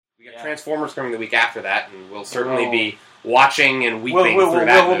We got Transformers coming the week after that, and we'll certainly be watching and weeping through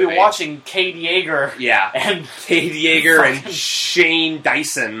that movie. We'll be watching Cade Yeager. Yeah. And Cade Yeager and Shane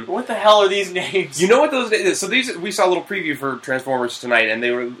Dyson. What the hell are these names? You know what those names... So we saw a little preview for Transformers tonight, and they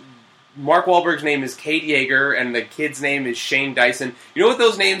were... Mark Wahlberg's name is Cade Yeager, and the kid's name is Shane Dyson. You know what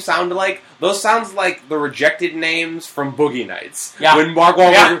those names sound like? Those sounds like the rejected names from Boogie Nights. Yeah. When Mark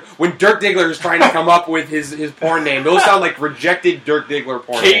Wahlberg, when Dirk Diggler is trying to come up with his porn name, those sound like rejected Dirk Diggler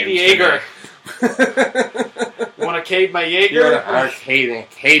porn Cade names. Yeager. You want to Cade my Yeager?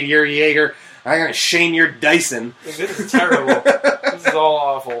 Cade your Yeager. I'm going to Shane your Dyson. This is terrible. This is all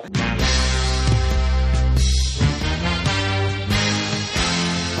awful.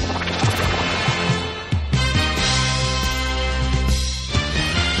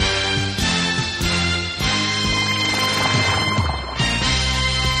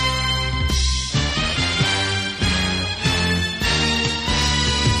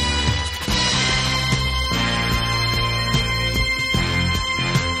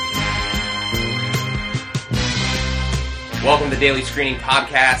 Welcome to Daily Screening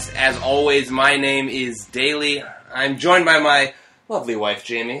Podcast. As always, my name is Daley. I'm joined by my lovely wife,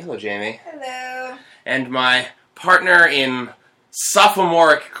 Jamie. Hello, Jamie. Hello. And my partner in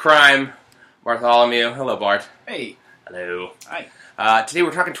sophomoric crime, Bartholomew. Hello, Bart. Hey. Hello. Hi. Today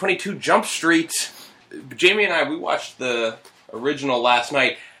we're talking 22 Jump Street. Jamie and I, we watched the original last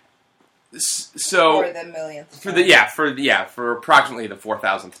night. So For the millionth time. For approximately the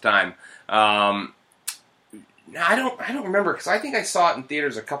 4,000th time. I don't remember, because I think I saw it in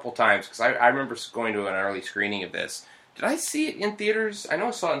theaters a couple times, because I remember going to an early screening of this. Did I see it in theaters? I know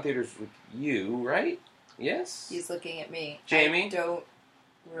I saw it in theaters with you, right? Yes? He's looking at me. Jamie? I don't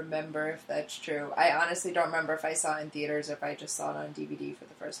remember if that's true. I honestly don't remember if I saw it in theaters or if I just saw it on DVD for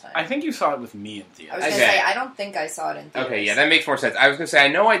the first time. I think you saw it with me in I theaters. was going to say, I don't think I saw it in theaters. Okay, yeah, that makes more sense. I was going to say, I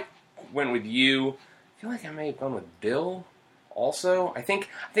know I went with you. I feel like I may have gone with Bill also. I think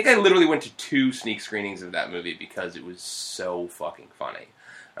I literally went to 2 sneak screenings of that movie because it was so fucking funny.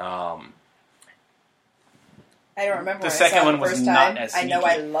 I don't remember The when second I saw one it the was first not time. as I know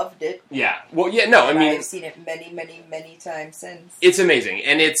sneaky. I loved it. Yeah. Well, yeah, no, I mean, I've seen it many, many, many times since. it's amazing,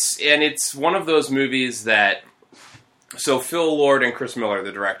 and it's one of those movies that. So Phil Lord and Chris Miller,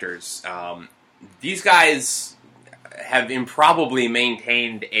 the directors, these guys have improbably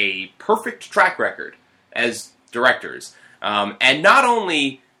maintained a perfect track record as directors, and not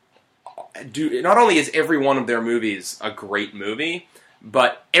only is every one of their movies a great movie,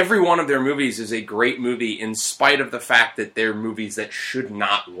 but every one of their movies is a great movie in spite of the fact that they're movies that should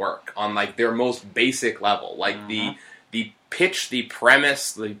not work on like their most basic level, like the pitch, the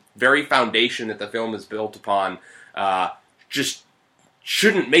premise, the very foundation that the film is built upon, just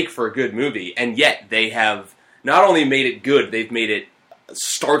shouldn't make for a good movie, and yet they have not only made it good, they've made it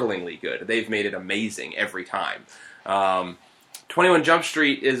startlingly good. They've made it amazing every time. 21 Jump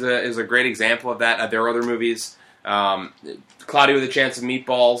Street is a great example of that. There are other movies. Cloudy with a Chance of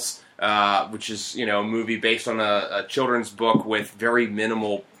Meatballs, which is a movie based on a children's book with very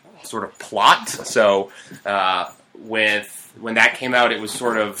minimal sort of plot. So when that came out, it was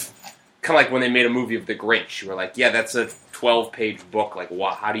sort of kind of like when they made a movie of The Grinch. You were like, yeah, that's a 12-page book. Like,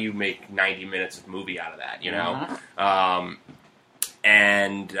 how do you make 90 minutes of movie out of that? You know. Mm-hmm.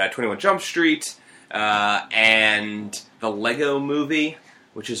 And 21 Jump Street, and the Lego Movie,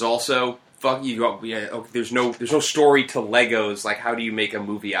 which is also there's no story to Legos. Like, how do you make a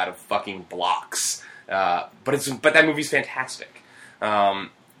movie out of fucking blocks? But that movie's fantastic. And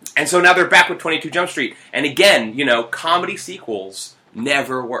so now they're back with 22 Jump Street, and again, comedy sequels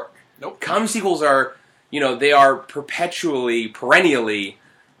never work. Nope. Comedy sequels are, they are perennially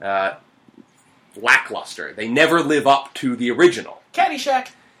lackluster. They never live up to the original.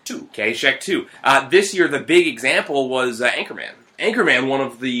 Caddyshack 2. Caddyshack 2. This year, the big example was Anchorman. Anchorman, one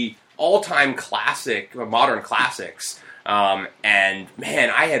of the all-time modern classics. And, man,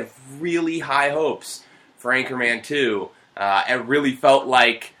 I had really high hopes for Anchorman 2. It really felt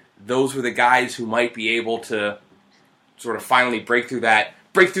like those were the guys who might be able to sort of finally break through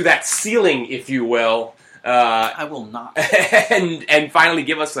that ceiling, if you will. I will not. and finally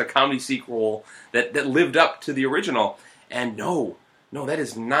give us a comedy sequel that lived up to the original. And no, that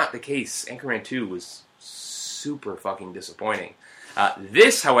is not the case. Anchorman 2 was super fucking disappointing.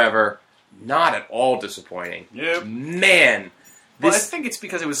 This, however, not at all disappointing. Yep. Man. Well, I think it's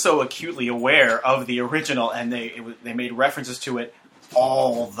because it was so acutely aware of the original, and they made references to it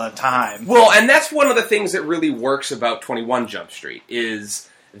all the time. Well, and that's one of the things that really works about 21 Jump Street, is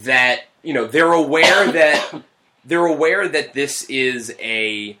that, they're aware that this is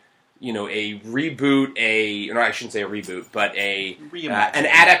a a reboot, or I shouldn't say a reboot, but an Reimagining.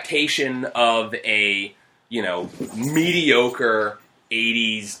 adaptation of a mediocre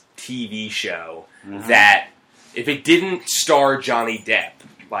 80s TV show that if it didn't star Johnny Depp,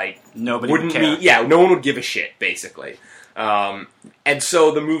 like Nobody wouldn't would care. be, no one would give a shit, basically. And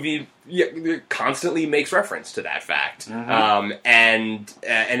so the movie constantly makes reference to that fact, and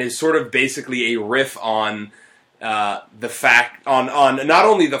is sort of basically a riff on the fact on not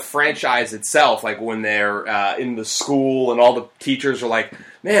only the franchise itself, like when they're in the school and all the teachers are like,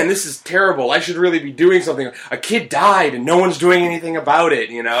 man, this is terrible, I should really be doing something. A kid died and no one's doing anything about it,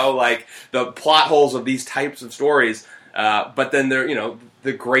 like the plot holes of these types of stories. But then there,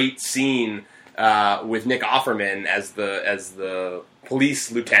 the great scene with Nick Offerman as the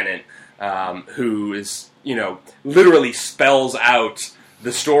police lieutenant, who is, literally spells out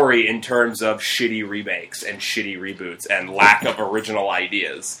the story in terms of shitty remakes and shitty reboots and lack of original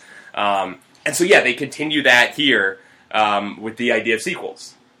ideas. And so, they continue that here with the idea of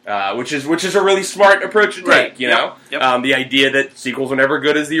sequels, which is a really smart approach to take, Yep. The idea that sequels are never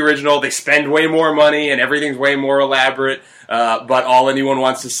good as the original, they spend way more money and everything's way more elaborate, but all anyone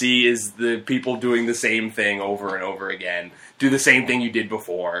wants to see is the people doing the same thing over and over again, do the same thing you did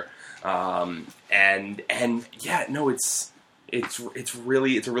before. It's a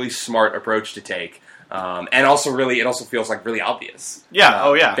really smart approach to take, and also it also feels like really obvious.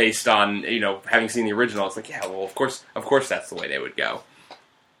 Yeah, based on having seen the original, it's like of course that's the way they would go.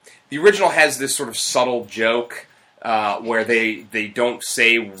 The original has this sort of subtle joke where they don't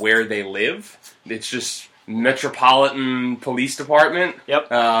say where they live. It's just Metropolitan Police Department. Yep.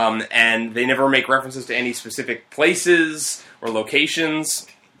 And they never make references to any specific places or locations.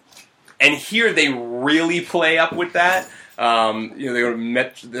 And here they really play up with that. They go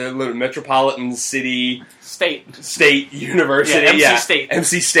to the Metropolitan City State University.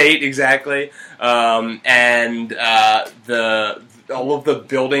 MC State, exactly. And all of the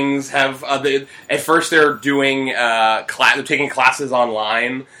buildings have. At first, they're doing they're taking classes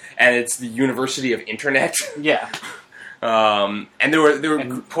online, and it's the University of Internet. Yeah. And there were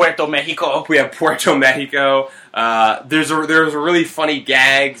in Puerto Mexico. We have Puerto Mexico. There's a really funny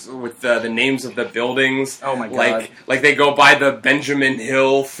gags with the names of the buildings. Oh my god! Like they go by the Benjamin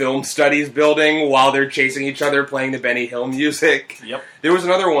Hill Film Studies building while they're chasing each other, playing the Benny Hill music. Yep. There was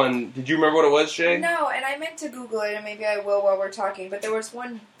another one. Did you remember what it was, Shay? No, and I meant to Google it, and maybe I will while we're talking. But there was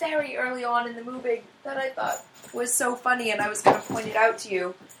one very early on in the movie that I thought was so funny, and I was going to point it out to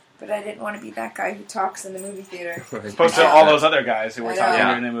you. But I didn't want to be that guy who talks in the movie theater. Opposed to all those other guys who were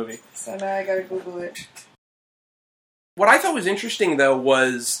talking in the movie. So now I gotta Google it. What I thought was interesting, though,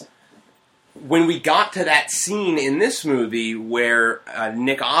 was when we got to that scene in this movie where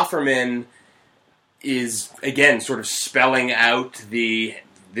Nick Offerman is, again, sort of spelling out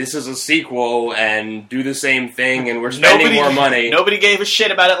this is a sequel and do the same thing and we're spending more money. Nobody gave a shit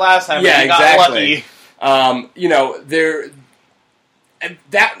about it last time. Yeah, exactly. Got lucky.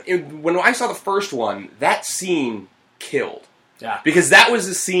 When I saw the first one, that scene killed. Yeah. Because that was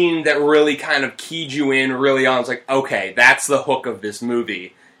the scene that really kind of keyed you in really on. It's like, okay, that's the hook of this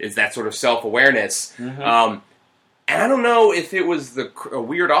movie, is that sort of self-awareness. Mm-hmm. And I don't know if it was a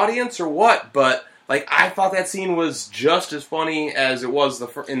weird audience or what, but I thought that scene was just as funny as it was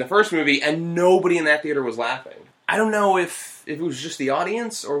in the first movie, and nobody in that theater was laughing. I don't know if it was just the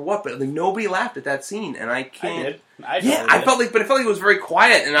audience or what, but nobody laughed at that scene, and I can't. I did. I felt like it was very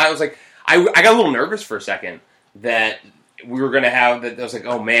quiet, and I was like, I got a little nervous for a second that we were going to have that. I was like,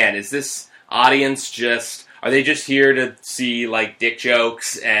 oh man, is this audience are they just here to see dick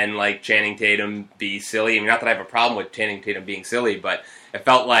jokes and Channing Tatum be silly? I mean, not that I have a problem with Channing Tatum being silly, but it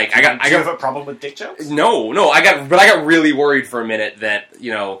felt like Do you have a problem with dick jokes? No, I got really worried for a minute that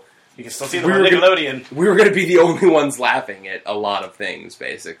you can still see them on Nickelodeon. We were going to be the only ones laughing at a lot of things,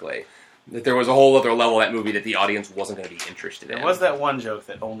 basically. That there was a whole other level of that movie that the audience wasn't going to be interested in. There was that one joke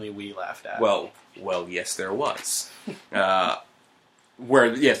that only we laughed at. Well, yes, there was.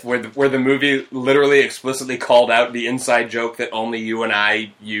 Where the movie literally explicitly called out the inside joke that only you and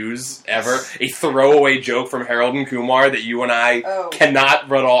I use ever. A throwaway joke from Harold and Kumar that you and I cannot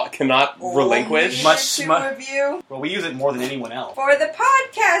relinquish. Of you. Well, we use it more than anyone else. For the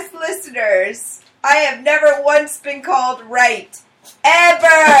podcast listeners, I have never once been called right. Ever!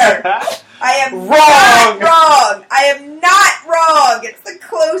 I am not wrong! I am not wrong! It's the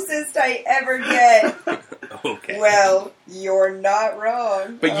closest I ever get. Okay. Well, you're not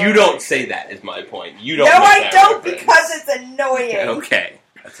wrong. But you don't say that, is my point. You don't. No, make I that don't, reference. because it's annoying. Okay.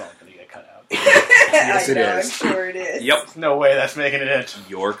 That's all going to get cut out. Yes, it is. I'm sure it is. Yep. No way that's making it in.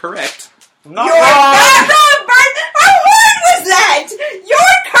 You're correct. Not You're wrong! not wrong, Bart! How hard was that?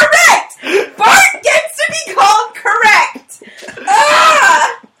 You're correct!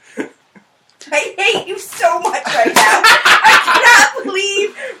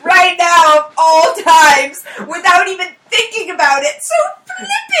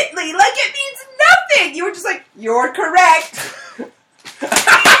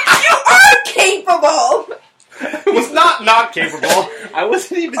 capable. He's not capable. I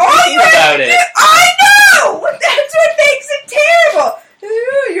wasn't even thinking about it. I know! That's what makes it terrible.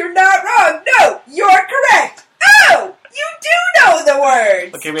 Ooh, you're not wrong. No, you're correct. Oh, you do know the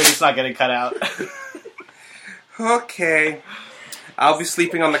words. Okay, maybe it's not getting cut out. Okay. I'll be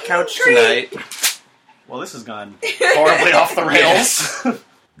sleeping on the couch tonight. Well, this has gone horribly off the rails.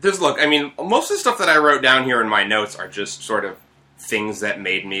 Look, I mean, most of the stuff that I wrote down here in my notes are just sort of things that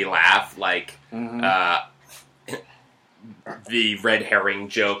made me laugh, like the red herring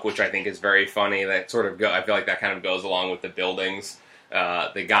joke, which I think is very funny. That sort of I feel like that kind of goes along with the buildings.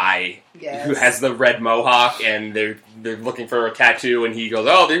 The guy who has the red mohawk, and they're looking for a tattoo, and he goes,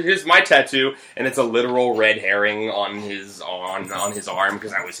 "Oh, here's my tattoo," and it's a literal red herring on his arm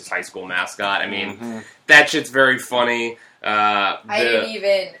because that was his high school mascot. I mean, that shit's very funny. I didn't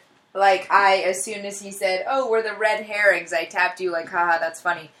even as soon as he said, "Oh, we're the red herrings," I tapped you like, "Haha, that's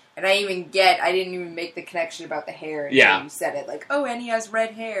funny." And I didn't even make the connection about the hair until you said it. Like, oh, and he has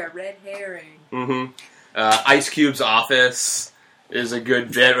red hair, red herring. Ice Cube's office is a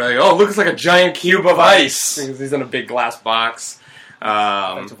good bit. Like, oh, it looks like a giant cube of ice. Because he's in a big glass box.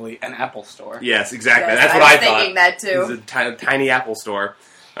 Effectively an Apple store. Yes, exactly. Yes, That's what I thought. I was thinking that too. It's a tiny Apple store.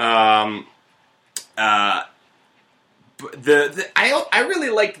 I really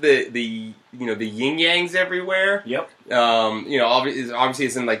liked the yin yangs everywhere. Yep. Obviously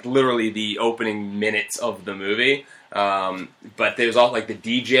it's in like literally the opening minutes of the movie. But there's also like the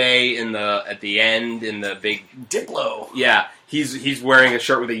DJ at the end in the big Diplo. Yeah, he's wearing a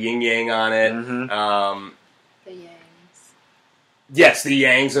shirt with a yin yang on it. The Yangs. Yes, the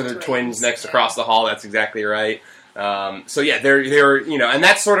Yangs are the twins next across the hall. That's exactly right. So yeah, they're and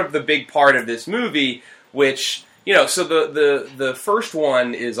that's sort of the big part of this movie, which. So the first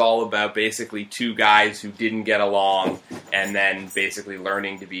one is all about basically two guys who didn't get along and then basically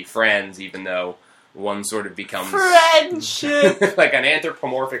learning to be friends, even though one sort of becomes... Friendship! like an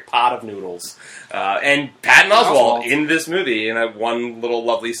anthropomorphic pot of noodles. And Patton Oswalt in this movie in one little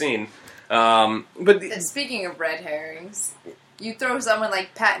lovely scene. And speaking of red herrings... You throw someone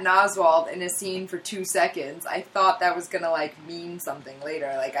like Patton Oswalt in a scene for 2 seconds, I thought that was going to, mean something later.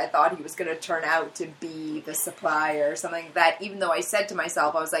 I thought he was going to turn out to be the supplier or something like that, even though I said to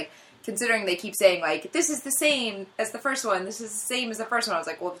myself, I was like, considering they keep saying, this is the same as the first one, this is the same as the first one, I was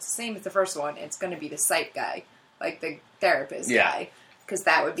like, well, if it's the same as the first one, it's going to be the psych guy, the therapist guy, because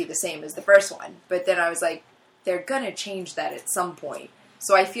that would be the same as the first one. But then I was like, they're going to change that at some point.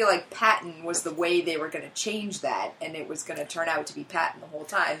 So I feel like Patton was the way they were going to change that, and it was going to turn out to be Patton the whole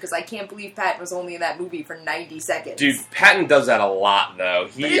time, because I can't believe Patton was only in that movie for 90 seconds. Dude, Patton does that a lot, though.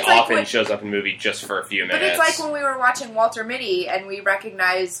 He often shows up in a movie just for a few minutes. But it's like when we were watching Walter Mitty, and we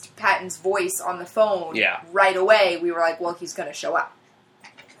recognized Patton's voice on the phone right away. We were like, well, he's going to show up,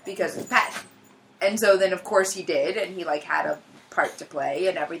 because it's Patton. And so then, of course, he did, and he, had a part to play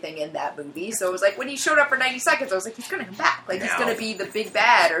and everything in that movie. So it was like, when he showed up for 90 seconds, I was like, he's going to come back. He's going to be the big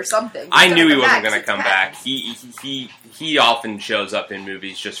bad or something. I knew he wasn't going to come back. He often shows up in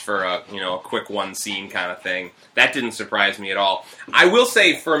movies just for a quick one scene kind of thing. That didn't surprise me at all. I will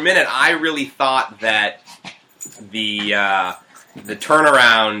say, for a minute, I really thought that the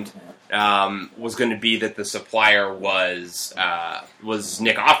turnaround was going to be that the supplier was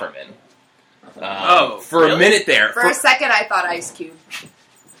Nick Offerman. For a minute there. For a second, I thought Ice Cube.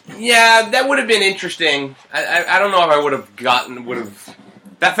 Yeah, that would have been interesting. I don't know if I would have.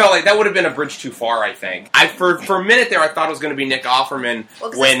 That felt like that would have been a bridge too far. I think. For a minute there, I thought it was going to be Nick Offerman.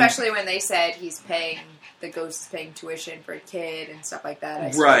 Well, especially when they said the ghost is paying tuition for a kid and stuff like that.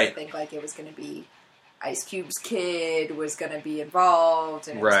 I started to think it was going to be Ice Cube's kid was going to be involved,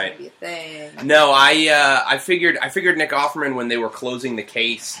 and it was going to be a thing. No, I figured Nick Offerman when they were closing the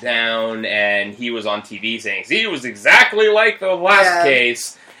case down, and he was on TV saying, "See, it was exactly like the last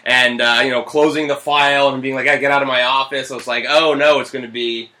case," and closing the file and being like, "I get out of my office." I was like, "Oh no, it's going to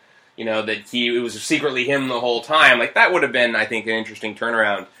be, that it was secretly him the whole time." That would have been, I think, an interesting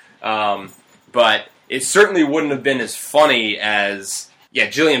turnaround, but it certainly wouldn't have been as funny as. Yeah,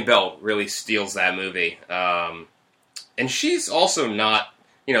 Jillian Bell really steals that movie. And she's also not,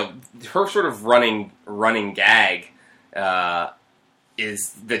 her sort of running gag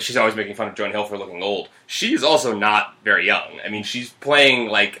is that she's always making fun of Joan Hill for looking old. She's also not very young. I mean, she's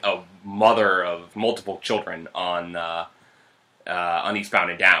playing a mother of multiple children on Eastbound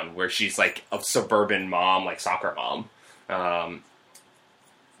and Down, where she's a suburban mom, soccer mom.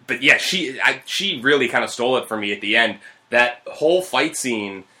 But yeah, she really kind of stole it from me at the end. That whole fight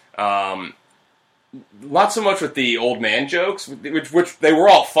scene, not so much with the old man jokes, which they were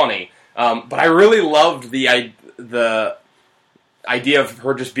all funny, but I really loved the idea of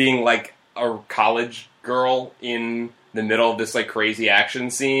her just being a college girl in the middle of this like crazy action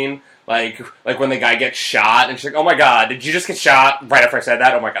scene. Like when the guy gets shot, and she's like, "Oh my god, did you just get shot?" Right after I said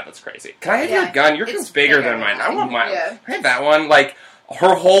that, oh my god, that's crazy. Can I have your gun? Your gun's bigger than mine. I want mine. Yeah. I have that one. Like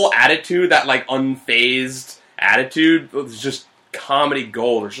her whole attitude, that like unfazed attitude, was just comedy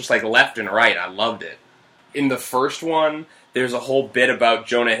gold. It's just like left and right. I loved it. In the first one, there's a whole bit about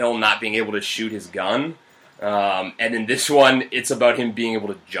Jonah Hill not being able to shoot his gun, and in this one, it's about him being able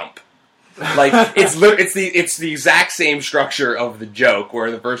to jump. Like it's the exact same structure of the joke,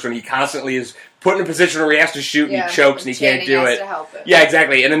 where the first one he constantly is put in a position where he has to shoot and he chokes and he can't do it. To help him. Yeah,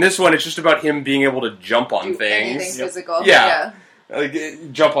 exactly. And in this one, it's just about him being able to jump on things. Anything physical. Yeah.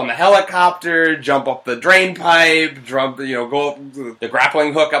 Like, jump on the helicopter, jump up the drain pipe, go up the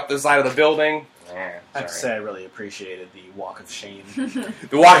grappling hook up the side of the building. I have to say I really appreciated the walk of shame.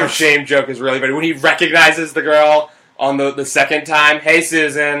 The walk of shame joke is really funny. When he recognizes the girl on the second time, "Hey,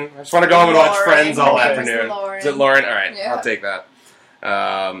 Susan, I just want to go home and watch Friends all afternoon." Is it Lauren? All right, yeah. I'll take that.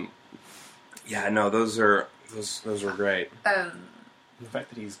 Those were great. The fact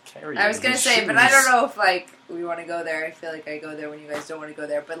that he's carrying. I was gonna say, but I don't know if like we want to go there. I feel like I go there when you guys don't want to go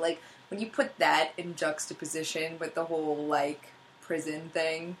there. But like when you put that in juxtaposition with the whole like prison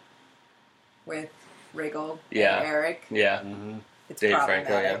thing with Riggle and Eric, it's Dave problematic.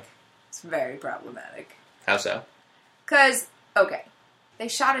 Franco, yeah. It's very problematic. How so? Because they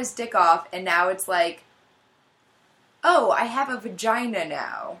shot his dick off, and now it's like, oh, I have a vagina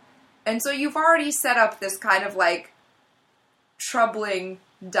now, and so you've already set up this kind of like troubling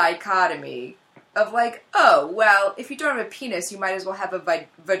dichotomy of like, oh, well, if you don't have a penis, you might as well have a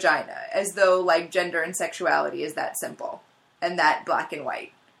vagina, as though like gender and sexuality is that simple and that black and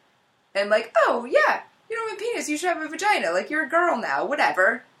white. And like, oh yeah, you don't have a penis, you should have a vagina, like you're a girl now,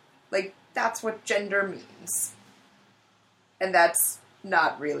 whatever. Like that's what gender means. And that's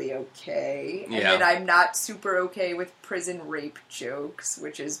not really okay. And then I'm not super okay with prison rape jokes,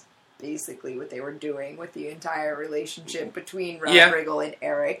 which is basically what they were doing with the entire relationship between Rob Riggle and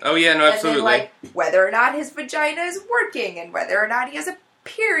Eric. Oh yeah, no, absolutely. And then, like, whether or not his vagina is working, and whether or not he has a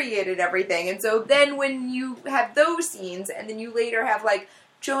period and everything. And so then when you have those scenes, and then you later have, like,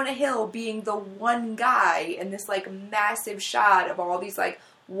 Jonah Hill being the one guy in this, like, massive shot of all these, like,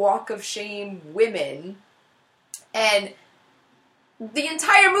 walk of shame women, and the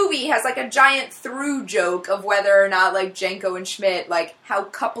entire movie has, like, a giant through joke of whether or not, like, Janko and Schmidt, like, how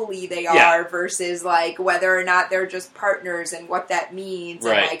coupley they are versus, like, whether or not they're just partners and what that means.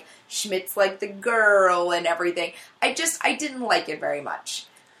 Right. And, like, Schmidt's, like, the girl and everything. I didn't like it very much.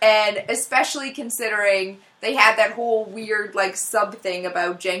 And especially considering they had that whole weird, like, sub-thing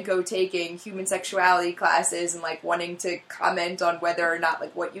about Janko taking human sexuality classes and, like, wanting to comment on whether or not,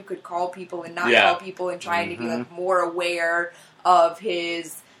 like, what you could call people and not call people and trying to be, like, more aware of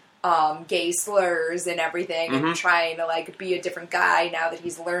his gay slurs and everything and trying to, like, be a different guy now that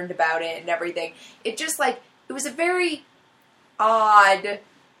he's learned about it and everything. It just, like, it was a very odd... It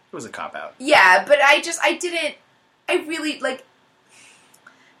was a cop-out. Yeah, but I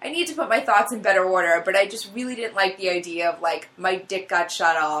need to put my thoughts in better order, but I just really didn't like the idea of, like, my dick got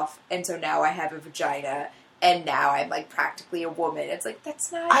shot off, and so now I have a vagina, and now I'm, like, practically a woman. It's like,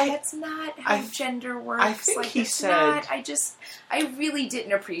 that's not how gender works. I think like, he said... I really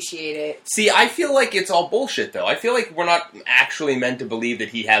didn't appreciate it. See, I feel like it's all bullshit, though. I feel like we're not actually meant to believe that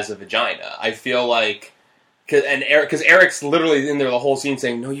he has a vagina. I feel like... Because Eric's literally in there the whole scene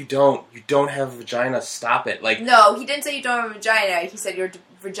saying, "No, you don't. You don't have a vagina. Stop it." Like, no, he didn't say you don't have a vagina. He said your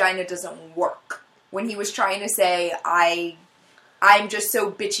vagina doesn't work. When he was trying to say, I'm just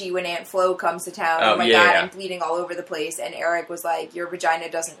so bitchy when Aunt Flo comes to town. Oh my God, I'm bleeding all over the place. And Eric was like, your vagina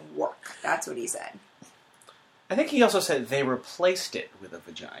doesn't work. That's what he said. I think he also said they replaced it with a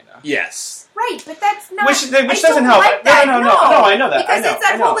vagina. Yes. Right, but that's not... Which doesn't help. Like that. No, I know that. Because it's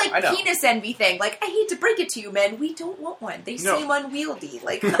that whole, like, penis envy thing. Like, I hate to break it to you, men, we don't want one. They seem unwieldy.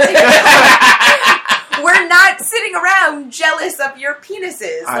 Like we're not sitting around jealous of your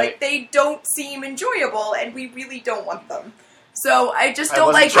penises. Like, they don't seem enjoyable, and we really don't want them. So I just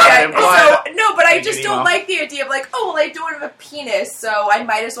don't like that. I just don't like the idea of, like, oh, well, I don't have a penis, so I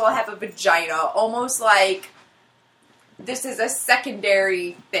might as well have a vagina. Almost like... this is a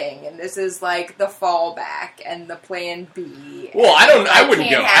secondary thing, and this is, like, the fallback and the plan B. Well, I wouldn't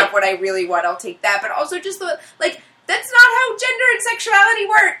go. I can't have what I really want, I'll take that. But also just like, that's not how gender and sexuality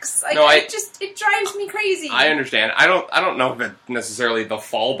works. Like, it drives me crazy. I understand. I don't know if it's necessarily the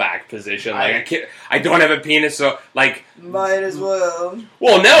fallback position. Like, I don't have a penis, so, like... Might as well.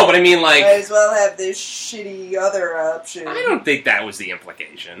 Well, no, but I mean, like... Might as well have this shitty other option. I don't think that was the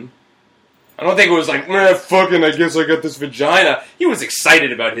implication. I don't think it was like, fucking, I guess I got this vagina. He was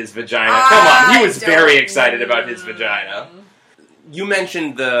excited about his vagina. Come on, he was very excited about his vagina. You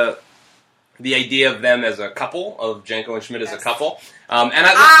mentioned the idea of them as a couple, of Janko and Schmidt as a couple. And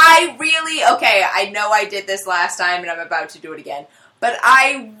I know I did this last time, and I'm about to do it again. But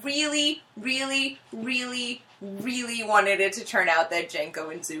I really, really, really, really wanted it to turn out that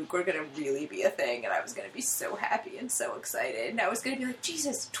Janko and Zook were going to really be a thing, and I was going to be so happy and so excited. And I was going to be like,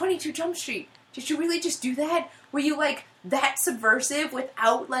 Jesus, 22 Jump Street, did you really just do that? Were you, like, that subversive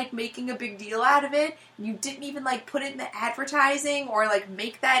without, like, making a big deal out of it? You didn't even, like, put it in the advertising or, like,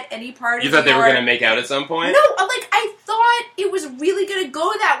 make that any part of You thought they were going to make out at some point? No, like, I thought it was really going to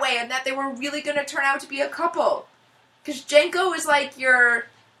go that way and that they were really going to turn out to be a couple. Because Janko is, like, your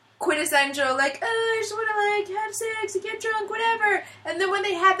quintessential, like, oh, I just want to, like, have sex and get drunk, whatever. And then when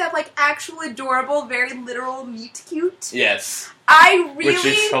they have that, like, actual adorable, very literal meet cute. Yes. I really, which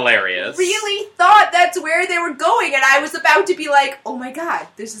is hilarious. Really thought that's where they were going, and I was about to be like, oh my god,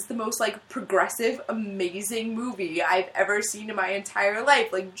 this is the most, like, progressive, amazing movie I've ever seen in my entire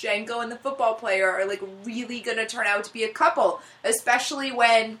life. Like, Janko and the football player are, like, really gonna turn out to be a couple. Especially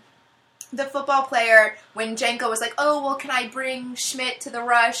when the football player, when Janko was like, oh, well, can I bring Schmidt to the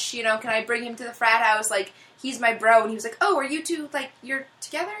rush? You know, can I bring him to the frat house? Like, he's my bro. And he was like, oh, are you two, like, you're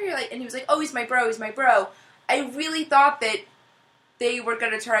together? You're like, and he was like, oh, he's my bro, he's my bro. I really thought that they were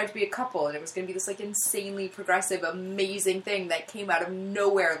going to turn out to be a couple, and it was going to be this, like, insanely progressive, amazing thing that came out of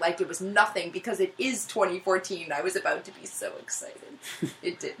nowhere like it was nothing, because it is 2014. I was about to be so excited.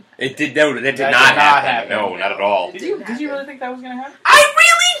 It didn't. It did not happen. No, not at all. Did you really think that was going to happen? I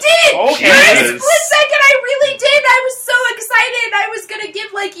really did! Okay. For a split second, I really did! I was so excited! I was going to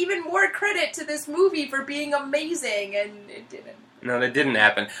give, like, even more credit to this movie for being amazing, and it didn't. No, that didn't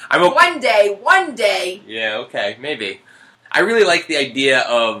happen. One day. Yeah, okay, maybe. I really like the idea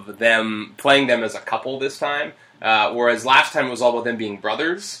of them playing them as a couple this time, whereas last time it was all about them being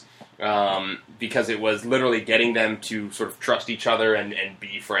brothers, because it was literally getting them to sort of trust each other and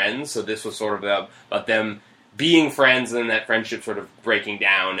be friends. So this was sort of about them being friends and then that friendship sort of breaking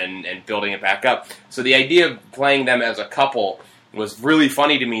down and building it back up. So the idea of playing them as a couple was really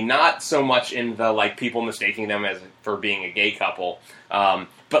funny to me, not so much in the, like, people mistaking them for being a gay couple,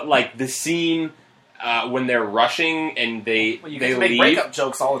 but, like, the scene when they're rushing and they leave. Make breakup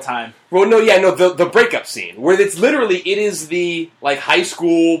jokes all the time. Well, the breakup scene where it is the, like, high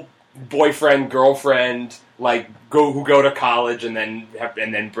school boyfriend girlfriend, like, who go to college and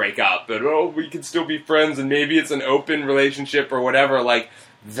then break up, but we can still be friends and maybe it's an open relationship or whatever. Like,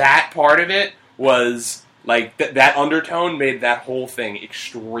 that part of it was, like, that undertone made that whole thing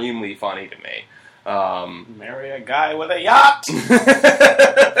extremely funny to me. Marry a guy with a yacht.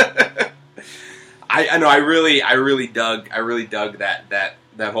 I know. I really dug that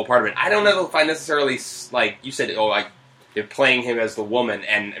whole part of it. I don't know if I necessarily, like you said, like, they're playing him as the woman,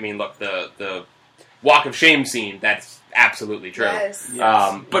 and I mean, look, the walk of shame scene, that's absolutely true. Yes.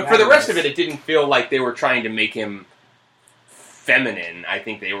 But for the rest of it, it didn't feel like they were trying to make him feminine. I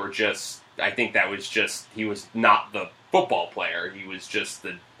think that was just he was not the football player. He was just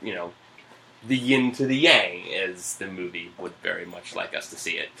the yin to the yang, as the movie would very much like us to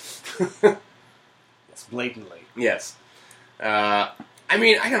see it. Yes, blatantly. Yes. I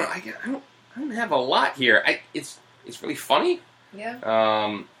mean, I don't have a lot here. It's really funny. Yeah.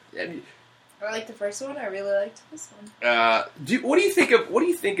 I liked the first one. I really liked this one. What do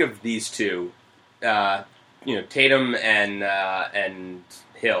you think of these two? Tatum and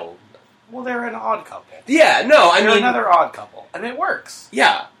Hill. Well, they're an odd couple. Yeah, no, they're another odd couple, and it works.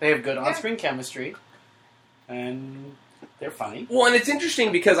 Yeah, they have good on-screen chemistry, and they're funny. Well, and it's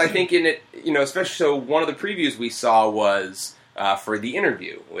interesting because I think in it, especially so one of the previews we saw was for The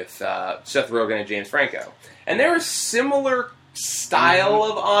Interview with Seth Rogen and James Franco, and they're a similar style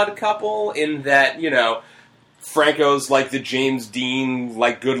of odd couple in that Franco's like the James Dean,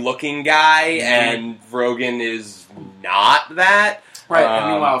 like, good-looking guy, and Rogen is not that. Right,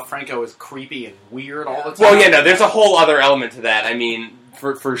 and meanwhile, Franco is creepy and weird all the time. Well, yeah, no, there's a whole other element to that. I mean,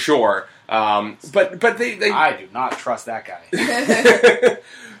 for sure. But they I do not trust that guy.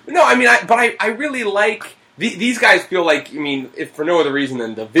 No, I mean, I really like these guys. Feel like, I mean, if for no other reason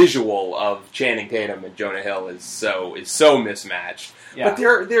than the visual of Channing Tatum and Jonah Hill is so mismatched. Yeah.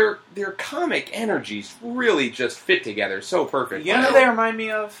 But their comic energies really just fit together so perfectly. You know who they remind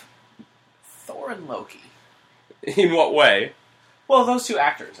me of? Thor and Loki. In what way? Well, those two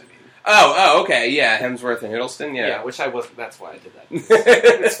actors, I mean. Oh, okay, yeah, Hemsworth and Hiddleston, yeah. Yeah, which I wasn't, that's why I did that.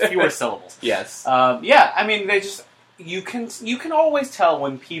 It's fewer syllables. Yes. Yeah, I mean, you can always tell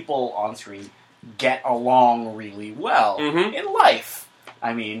when people on screen get along really well in life.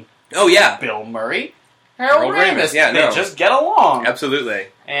 I mean, Oh yeah, Bill Murray, Harold Ramis. Yeah, they just get along. Absolutely.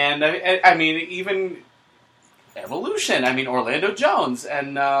 And I mean, even Evolution. I mean, Orlando Jones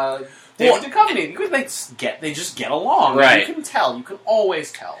and David Duchovny. They just get along. Right. You can tell. You can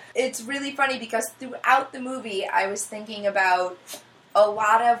always tell. It's really funny because throughout the movie, I was thinking about a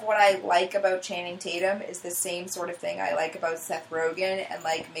lot of what I like about Channing Tatum is the same sort of thing I like about Seth Rogen, and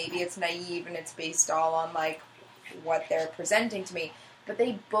like maybe it's naive and it's based all on like what they're presenting to me, but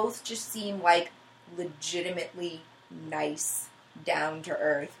they both just seem like legitimately nice, down to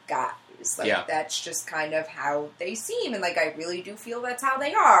earth guys. Like that's just kind of how they seem, and like I really do feel that's how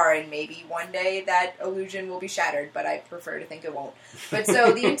they are, and maybe one day that illusion will be shattered, but I prefer to think it won't. But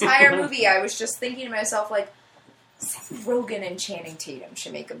so the entire movie, I was just thinking to myself, like, Seth Rogen and Channing Tatum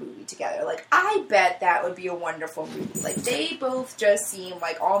should make a movie together. Like, I bet that would be a wonderful movie. Like, they both just seem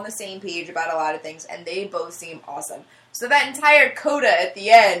like on the same page about a lot of things, and they both seem awesome. So that entire coda at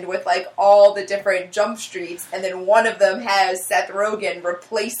the end with, like, all the different jump streets, and then one of them has Seth Rogen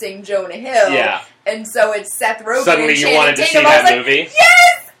replacing Jonah Hill. Yeah. And so it's Seth Rogen Suddenly and you Channing wanted to Tatum. see that movie?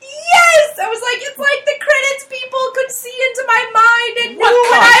 Yes! Yes! I was like, it's like the credits people could see into my mind and knew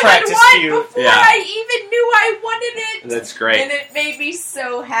what I would want before I even knew I wanted it. That's great. And it made me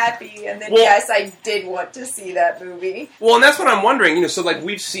so happy. And then, yes, I did want to see that movie. Well, and that's what I'm wondering. You know, so like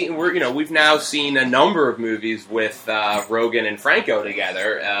we've now seen a number of movies with Rogen and Franco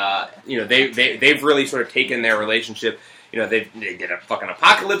together. You know, they've really sort of taken their relationship. You know, they did a fucking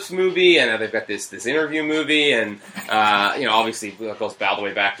apocalypse movie, and now they've got this interview movie, and you know, obviously it goes all the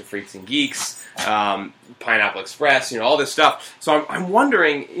way back to Freaks and Geeks, Pineapple Express, you know, all this stuff. So I'm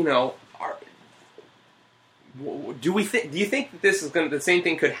wondering, you know, do you think that this is the same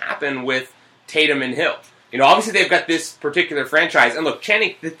thing could happen with Tatum and Hill? You know, obviously they've got this particular franchise, and look,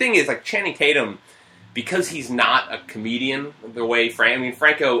 the thing is, like, Channing Tatum, because he's not a comedian the way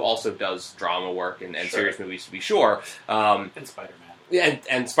Franco also does drama work and serious movies, to be sure. And Spider-Man.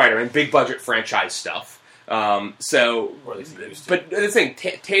 And Spider-Man, big budget franchise stuff. But the thing,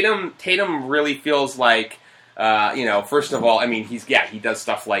 Tatum really feels like, you know, first of all, I mean, he does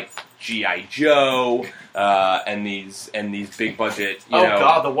stuff like G.I. Joe, and these big budget, you know. Oh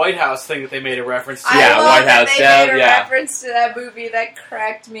god, the White House thing that they made a reference to. I love that they made a reference to that movie. That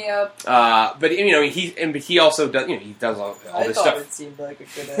cracked me up. But you know, he also does, you know, he does all this stuff. It seemed like a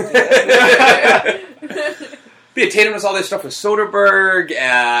good idea. But yeah, Tatum does all this stuff with Soderbergh,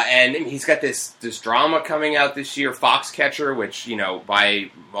 and he's got this drama coming out this year, Foxcatcher, which, you know,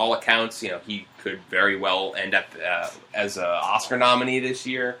 by all accounts, you know, he could very well end up as an Oscar nominee this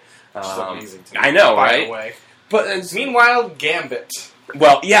year. Amazing to me, I know, by right? the way. But meanwhile, Gambit.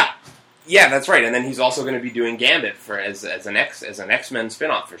 Well, yeah, that's right. And then he's also going to be doing Gambit as an X-Men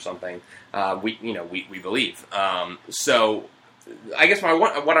spinoff or something. We believe. So, I guess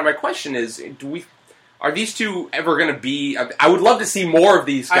my question is, are these two ever going to be? I would love to see more of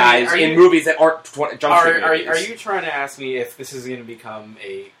these guys in movies that aren't jump street movies. Are you trying to ask me if this is going to become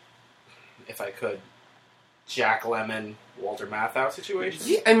if I could, Jack Lemmon, Walter Matthau situation?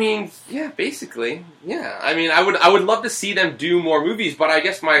 Yeah, I mean, yeah, basically, yeah. I mean, I would love to see them do more movies, but I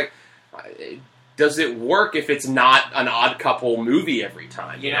guess does it work if it's not an Odd Couple movie every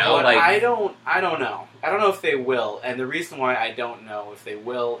time? You know, like I don't know. I don't know if they will, and the reason why I don't know if they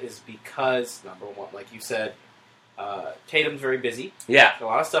will is because, number one, like you said, Tatum's very busy. Yeah, a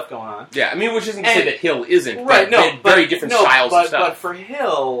lot of stuff going on. Yeah, I mean, which isn't to say that Hill isn't, right? But very different styles of stuff. But for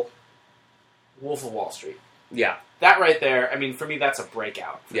Hill, Wolf of Wall Street. Yeah. That right there, I mean, for me, that's a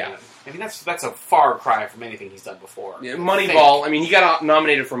breakout. For him. I mean, that's a far cry from anything he's done before. Yeah, Moneyball, I mean, he got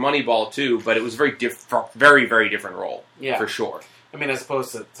nominated for Moneyball, too, but it was very, very different role. Yeah. For sure. I mean, as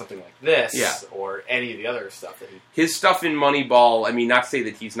opposed to something like this, or any of the other stuff that he... His stuff in Moneyball, I mean, not to say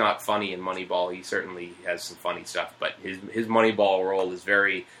that he's not funny in Moneyball, he certainly has some funny stuff, but his Moneyball role is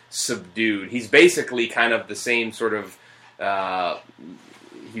very subdued. He's basically kind of the same sort of...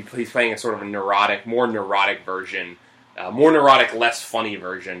 He's playing a sort of more neurotic version, more neurotic, less funny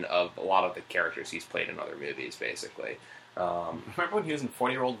version of a lot of the characters he's played in other movies, basically. Remember when he was in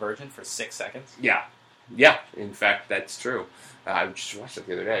 40-Year-Old Virgin for 6 seconds? Yeah. Yeah, in fact, that's true. I just watched it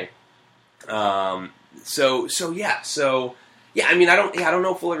the other day. Yeah, I mean, I don't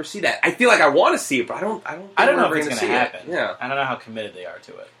know if we'll ever see that. I feel like I want to see it, but I don't know if it's going to happen. Yeah. I don't know how committed they are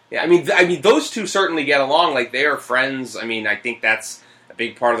to it. Yeah, I mean, those two certainly get along. Like, they are friends. I mean, I think that's a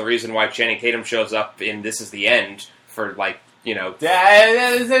big part of the reason why Channing Tatum shows up in This Is the End for, like, you know...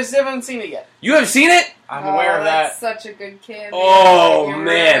 I haven't seen it yet. You haven't seen it? I'm aware of that. That's such a good cameo. Oh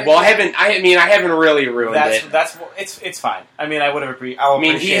man! Well, I haven't really ruined it. It's fine. I mean, I would have appreciated. I'll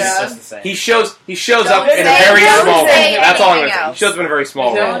appreciate it just the same. He shows up Don't in a say- very don't small role. say That's all I'm anything gonna say. He else. shows up in a very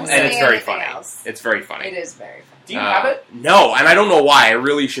small Don't role, and say it's very anything funny. else. It's very funny. It is very funny. Do you have it? No, and I don't know why. I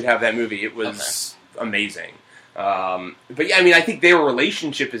really should have that movie. It was amazing. But yeah, I mean, I think their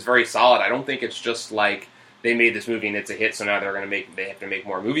relationship is very solid. I don't think it's just like they made this movie and it's a hit, so now they have to make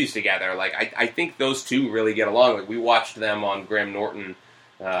more movies together. Like I think those two really get along. Like we watched them on Graham Norton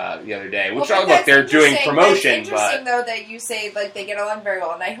the other day, which they're doing promotion. It's interesting though that you say like they get along very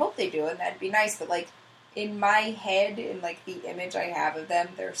well, and I hope they do, and that'd be nice. But like in my head, in like the image I have of them,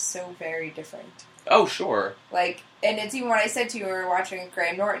 they're so very different. Oh sure. Like, and it's even what I said to you when we were watching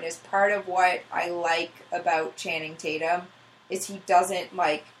Graham Norton is part of what I like about Channing Tatum is he doesn't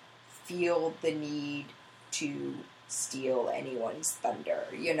like feel the need to steal anyone's thunder.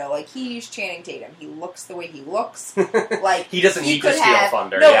 You know, like he's Channing Tatum. He looks the way he looks. Like he doesn't need to steal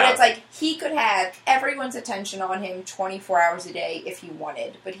thunder. No, yeah. but it's like he could have everyone's attention on him 24 hours a day if he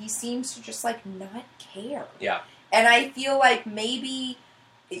wanted, but he seems to just like not care. Yeah. And I feel like maybe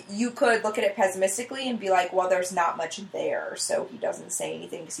you could look at it pessimistically and be like, well, there's not much there, so he doesn't say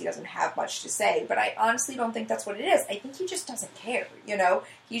anything because he doesn't have much to say. But I honestly don't think that's what it is. I think he just doesn't care, you know?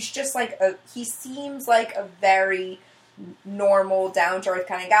 He's just like, he seems like a very normal, down-to-earth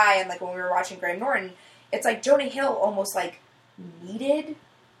kind of guy. And like when we were watching Graham Norton, it's like Jonah Hill almost like needed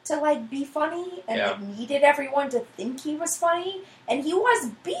to like be funny and like needed everyone to think he was funny, and he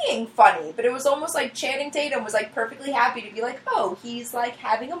was being funny, but it was almost like Channing Tatum was like perfectly happy to be like, oh, he's like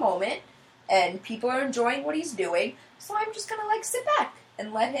having a moment and people are enjoying what he's doing, so I'm just gonna like sit back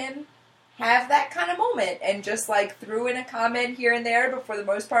and let him have that kind of moment, and just like threw in a comment here and there, but for the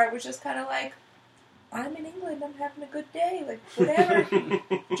most part it was just kind of like, I'm in England, I'm having a good day, like, whatever.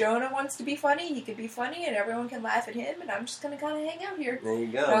 Jonah wants to be funny, he can be funny, and everyone can laugh at him, and I'm just gonna kind of hang out here. There you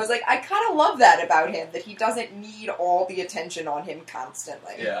go. And I was like, I kind of love that about him, that he doesn't need all the attention on him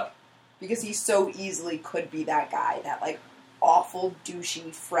constantly. Yeah. Because he so easily could be that guy, that, like, awful, douchey,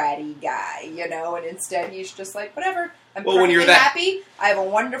 fratty guy, you know, and instead he's just like, whatever, I'm perfectly happy, I have a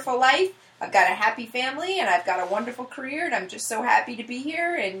wonderful life, I've got a happy family, and I've got a wonderful career, and I'm just so happy to be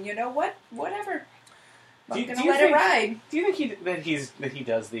here, and you know what? Whatever. I'm gonna let it ride. Do you think that he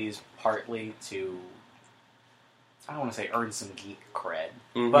does these partly to, I don't want to say earn some geek cred,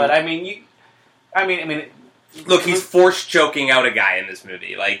 but I mean, look, he's force choking out a guy in this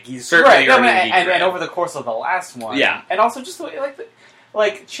movie. Like he's certainly earning geek cred. And over the course of the last one, and also just the way,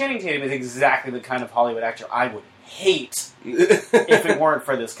 like Channing Tatum is exactly the kind of Hollywood actor I would hate if it weren't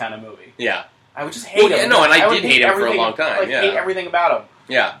for this kind of movie. Yeah, I would just hate him. Yeah, no, and I did hate him for a long time. Hate everything about him.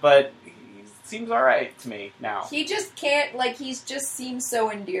 Yeah, but seems alright to me now. He just can't, like, he just seems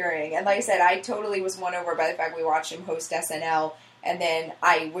so endearing. And like I said, I totally was won over by the fact we watched him host SNL, and then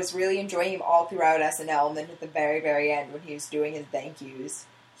I was really enjoying him all throughout SNL, and then at the very, very end, when he was doing his thank yous,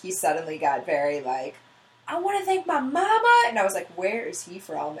 he suddenly got very, like, I want to thank my mama, and I was like, where is he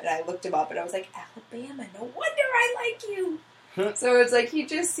from? And I looked him up, and I was like, Alabama, no wonder I like you! So it's like, he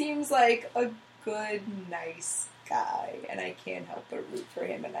just seems like a good, nice guy, and I can't help but root for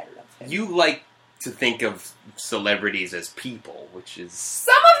him, and I love him. You like to think of celebrities as people, which is...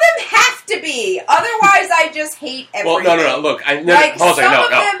 Some of them have to be. Otherwise, I just hate everything. Well, no. Look,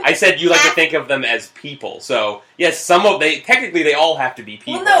 I said you like to think of them as people. So, yes, technically they all have to be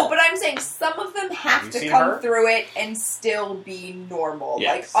people. Well, no, but I'm saying some of them have to come through it and still be normal.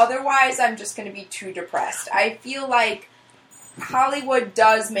 Yes. Like, otherwise, I'm just going to be too depressed. I feel like Hollywood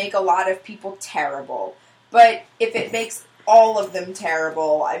does make a lot of people terrible. But if it makes all of them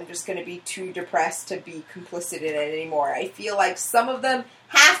terrible, I'm just going to be too depressed to be complicit in it anymore. I feel like some of them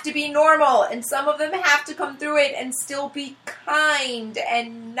have to be normal, and some of them have to come through it and still be kind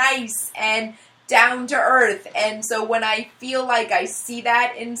and nice and down to earth. And so when I feel like I see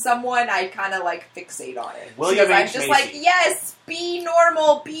that in someone, I kind of like fixate on it. I'm just like, yes, be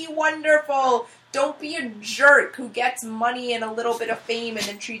normal, be wonderful. Don't be a jerk who gets money and a little bit of fame and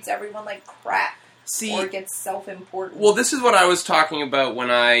then treats everyone like crap. Or gets self-important. Well, this is what I was talking about when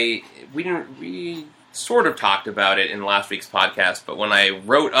we sort of talked about it in last week's podcast, but when I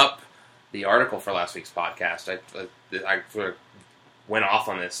wrote up the article for last week's podcast, I sort of went off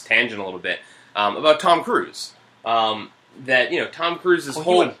on this tangent a little bit about Tom Cruise. That, you know, Tom Cruise's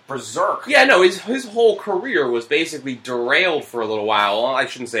whole... He went berserk. Yeah, no, his whole career was basically derailed for a little while. Well, I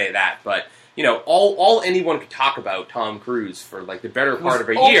shouldn't say that, but... You know, all anyone could talk about Tom Cruise for, like, the better part of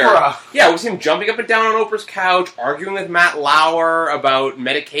a year. Yeah, it was him jumping up and down on Oprah's couch, arguing with Matt Lauer about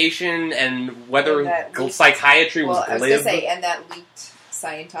medication and whether psychiatry was I was going to say, and that leaked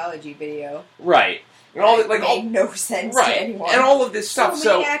Scientology video. Right. and all that, made no sense to anyone. And all of this stuff.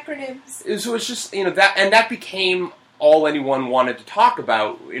 So many acronyms. So it's just that became all anyone wanted to talk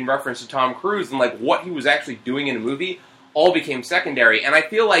about in reference to Tom Cruise and what he was actually doing in a movie. All became secondary, and I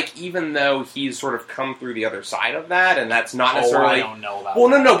feel like even though he's sort of come through the other side of that, and that's not necessarily... I don't know about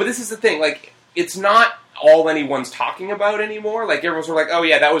that. No, but this is the thing, it's not all anyone's talking about anymore. Everyone's sort of oh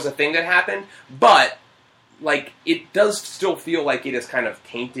yeah, that was a thing that happened, but, it does still feel like it has kind of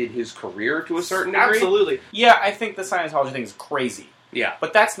tainted his career to a certain degree. Absolutely. Yeah, I think the Scientology thing is crazy. Yeah.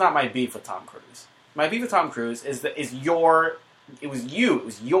 But that's not my beef with Tom Cruise. My beef with Tom Cruise is your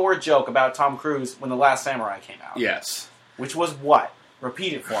joke about Tom Cruise when The Last Samurai came out. Yes. Which was what?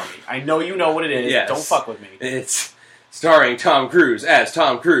 Repeat it for me. I know you know what it is. Yes. Don't fuck with me. It's starring Tom Cruise as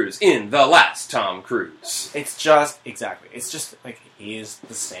Tom Cruise in The Last Tom Cruise. It's just, exactly. It's just, he is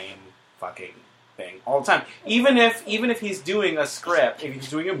the same fucking thing all the time. Even if he's doing a script, if he's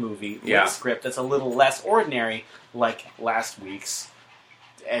doing a movie with a script that's a little less ordinary, like last week's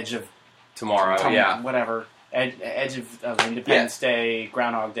Edge of Tomorrow, whatever. Edge of Independence Day,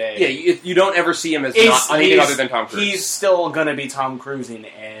 Groundhog Day. Yeah, you don't ever see him as not anything other than Tom Cruise. He's still going to be Tom Cruise in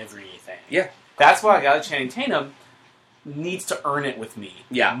everything. Yeah. That's why Channing Tatum needs to earn it with me.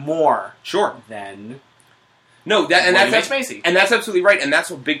 Yeah. More. Sure. Than... No, that's Macy. And that's absolutely right, and that's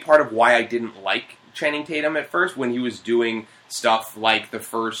a big part of why I didn't like Channing Tatum at first, when he was doing stuff like the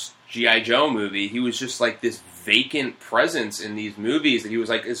first G.I. Joe movie. He was just this vacant presence in these movies, that he was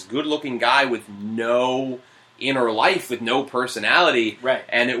this good-looking guy with no inner life, with no personality. Right.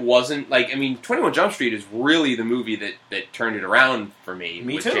 And it wasn't 21 Jump Street is really the movie that turned it around for me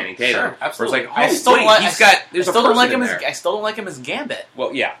with too. Channing Tatum. Sure, absolutely. I still don't like him as Gambit.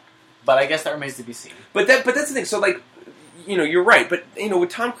 Well, yeah. But I guess that remains to be seen. But that's the thing. So, you're right. But, with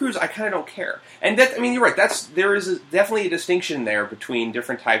Tom Cruise, I kind of don't care. And you're right. There is definitely a distinction there between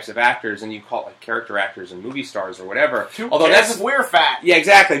different types of actors, and you call it character actors and movie stars or whatever. Although we're fat. Yeah,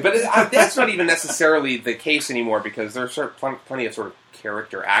 exactly. But that's not even necessarily the case anymore, because there's plenty of sort of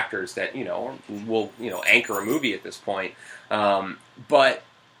character actors that, will, anchor a movie at this point. But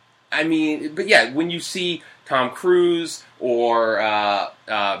yeah, when you see Tom Cruise or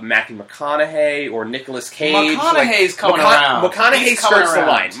Matthew McConaughey or Nicolas Cage, McConaughey's coming around. McConaughey skirts the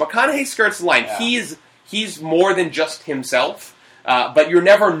line. McConaughey skirts the line. Yeah. He's more than just himself, but you're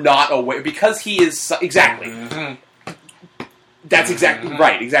never not aware, because he is exactly. Mm-hmm. That's exactly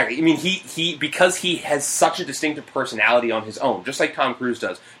right. Exactly. He because he has such a distinctive personality on his own, just like Tom Cruise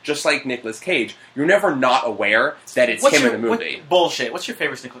does, just like Nicolas Cage. You're never not aware that it's him in the movie. Bullshit. What's your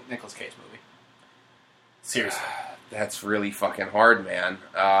favorite Nicolas Cage movie? Seriously. That's really fucking hard, man.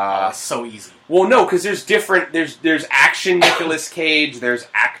 So easy. Well, no, because there's action Nicolas Cage, there's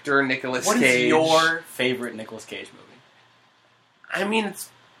actor Nicolas Cage. What is your favorite Nicolas Cage movie? It's...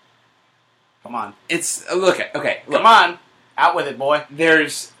 Come on. It's... Look. Come on. Out with it, boy.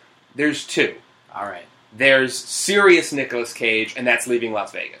 There's two. All right. There's serious Nicolas Cage, and that's Leaving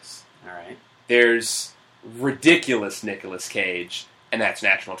Las Vegas. All right. There's ridiculous Nicolas Cage, and that's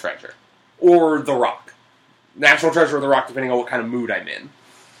National Treasure. Or The Rock. National Treasure or The Rock, depending on what kind of mood I'm in.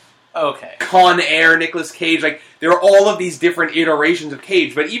 Okay. Con Air, Nicolas Cage, there are all of these different iterations of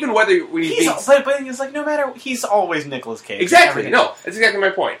Cage, but even whether when but it's no matter, he's always Nicolas Cage. Exactly. No, that's exactly my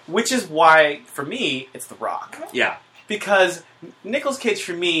point. Which is why, for me, it's The Rock. Yeah. Because Nicolas Cage,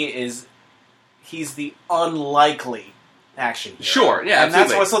 for me, he's the unlikely action hero. Sure, yeah, and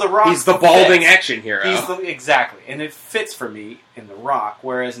absolutely. That's why, so The Rock he's the balding action hero. Exactly. And it fits for me in The Rock,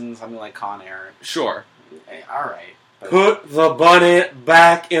 whereas in something like Con Air... Sure. All right. Put the bunny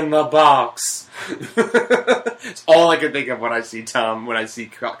back in the box. It's all I can think of when I see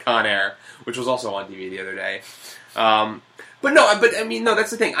Con Air, which was also on TV the other day. No,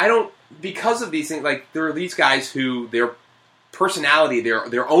 that's the thing. I don't, because of these things, there are these guys who their personality,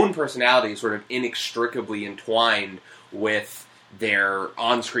 their own personality is sort of inextricably entwined with their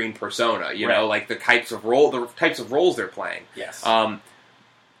on-screen persona, you know, the types of roles they're playing. Yes.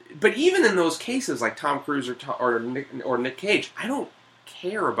 But even in those cases, like Tom Cruise or Nick Cage, I don't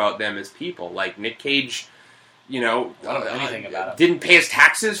care about them as people. Like Nick Cage, I don't know anything about him. Didn't pay his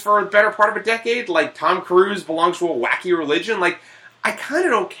taxes for the better part of a decade. Like Tom Cruise belongs to a wacky religion. I kind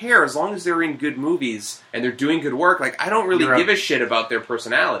of don't care as long as they're in good movies and they're doing good work. I don't really give a shit about their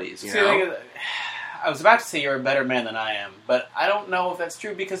personalities. You know? I was about to say you're a better man than I am, but I don't know if that's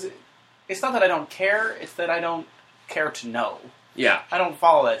true because it's not that I don't care; it's that I don't care to know. Yeah, I don't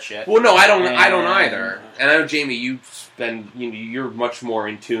follow that shit. Well, no, I don't either. And I know, Jamie, you're much more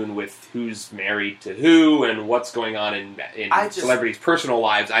in tune with who's married to who and what's going on in celebrities' personal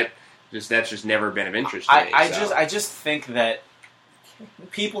lives. That's just never been of interest to me. I just think that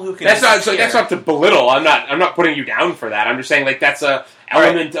people who can. That's not to belittle. I'm not putting you down for that. I'm just saying that's a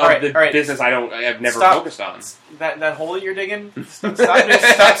element of the business I've never focused on. That hole that you're digging. Stop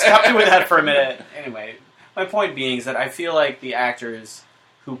doing that for a minute. Anyway, my point being is that I feel like the actors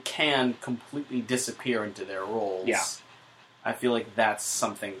who can completely disappear into their roles. Yeah. I feel like that's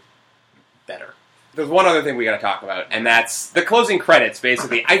something better. There's one other thing we got to talk about, and that's the closing credits.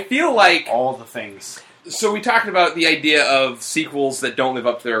 Basically, I feel like all the things. So we talked about the idea of sequels that don't live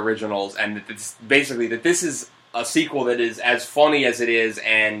up to their originals, and that this is a sequel that is as funny as it is,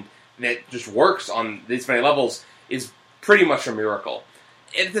 and that just works on these many levels, is pretty much a miracle.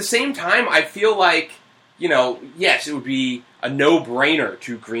 At the same time, I feel like, yes, it would be a no-brainer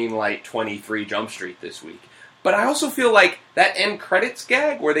to greenlight 23 Jump Street this week. But I also feel like that end credits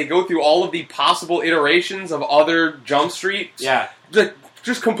gag, where they go through all of the possible iterations of other Jump Streets,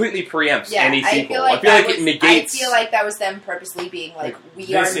 just completely preempts any sequel. I feel like it negates. I feel like that was them purposely being like, we're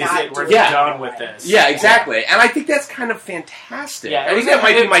done with this. Yeah, exactly. Yeah. And I think that's kind of fantastic. I think that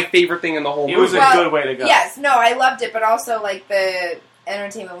might be my favorite thing in the whole movie. It was a good way to go. Yes, no, I loved it, but also like the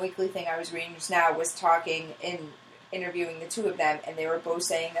Entertainment Weekly thing I was reading just now was interviewing the two of them, and they were both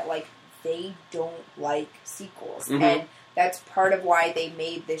saying that like they don't like sequels, and that's part of why they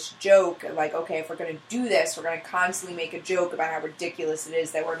made this joke, like, okay, if we're going to do this, we're going to constantly make a joke about how ridiculous it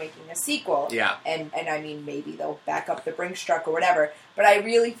is that we're making a sequel. Yeah. And I mean, maybe they'll back up the Brinks truck or whatever, but I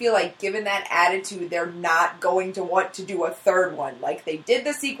really feel like, given that attitude, they're not going to want to do a third one. Like, they did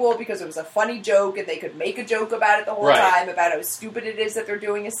the sequel because it was a funny joke, and they could make a joke about it the whole time, about how stupid it is that they're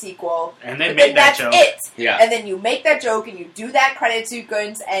doing a sequel. And they made that joke. It. Yeah. And then you make that joke, and you do that credit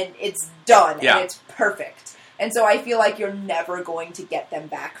sequence, and it's done, and it's perfect. And so I feel like you're never going to get them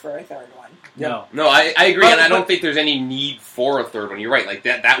back for a third one. No, I agree, and I don't think there's any need for a third one. You're right, like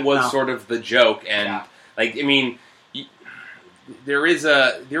that was sort of the joke, and like, I mean, I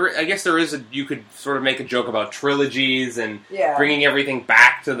guess you could sort of make a joke about trilogies and bringing everything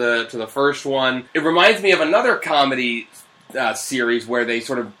back to the first one. It reminds me of another comedy series where they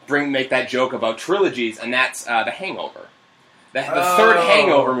sort of make that joke about trilogies, and that's The Hangover. The third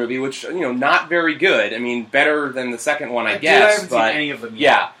Hangover movie, which, not very good. I mean, better than the second one, I guess. I haven't seen any of them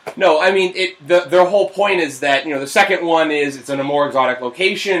yet. Yeah. No, I mean, their whole point is that, the second one is it's in a more exotic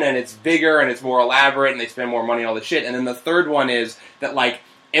location, and it's bigger, and it's more elaborate, and they spend more money on all this shit. And then the third one is that, like,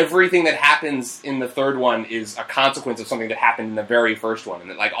 everything that happens in the third one is a consequence of something that happened in the very first one. And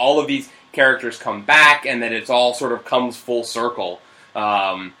that, like, all of these characters come back, and that it's all sort of comes full circle.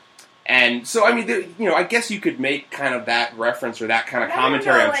 And so, I mean, I guess you could make kind of that reference or that kind of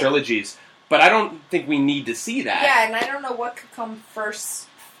commentary on trilogies, but I don't think we need to see that. Yeah, and I don't know what could come full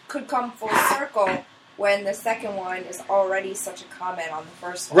circle when the second one is already such a comment on the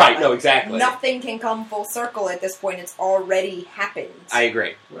first one. Right, like, no, exactly. Nothing can come full circle at this point. It's already happened. I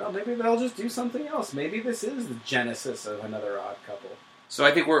agree. Well, maybe they'll just do something else. Maybe this is the genesis of another Odd Couple. So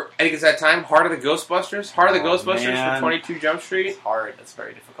I think it's that time. Heart of the Ghostbusters? Heart of the Ghostbusters for 22 Jump Street? It's hard. It's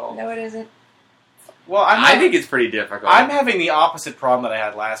very difficult. No, it isn't. Well, I think it's pretty difficult. I'm having the opposite problem that I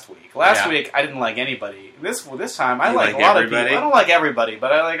had last week. Last week, I didn't like anybody. This time, I like a lot of people. I don't like everybody,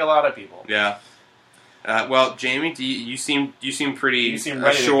 but I like a lot of people. Yeah. Well, Jamie, you seem pretty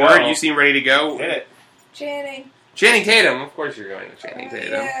assured. You seem ready to go. Hit it. Channing Tatum. Of course you're going with Channing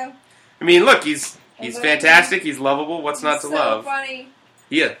Tatum. Yeah. I mean, look, he's fantastic. He's lovable. What's not to love? Funny.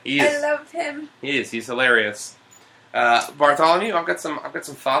 Yeah, he is. I love him. He is. He's hilarious. Bartholomew, I've got some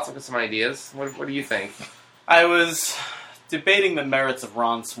thoughts. I've got some ideas. What do you think? I was debating the merits of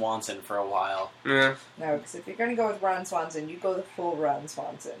Ron Swanson for a while. Yeah. No, because if you're going to go with Ron Swanson, you go the full Ron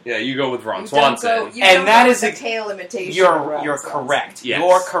Swanson. Yeah, you go with Ron Swanson. And that is a tail imitation. You're correct. Yes.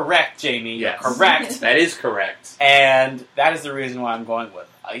 You're correct, Jamie. Yes. You're correct. That is correct. And that is the reason why I'm going with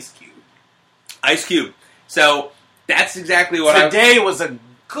Ice Cube. Ice Cube. So that's exactly what Today was a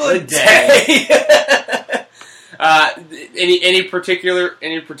good day. Any particular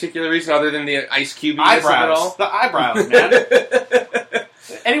reason other than the Ice Cube eyebrows? At all? The eyebrows, man.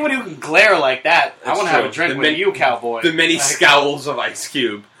 Anybody who can glare like that, I want to have a drink with you, cowboy. The many scowls of Ice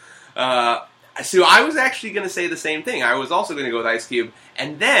Cube. So I was actually going to say the same thing. I was also going to go with Ice Cube,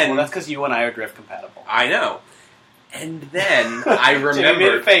 and then that's because you and I are drift compatible. I know. And then I remembered. Jamie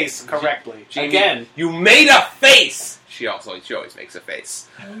made a face correctly. Jamie, again, you made a face. She always makes a face.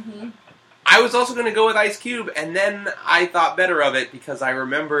 Mm-hmm. I was also going to go with Ice Cube, and then I thought better of it because I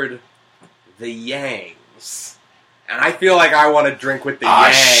remembered the Yangs. And I feel like I want to drink with the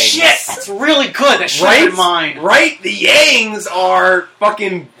Yangs. Shit! That's really good. That should have been mine. Right? The Yangs are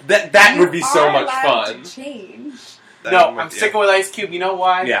fucking... That would be so much fun. To change. No, I'm sticking with Ice Cube. You know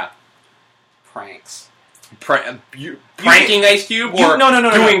why? Yeah. Pranks. pranking Ice Cube or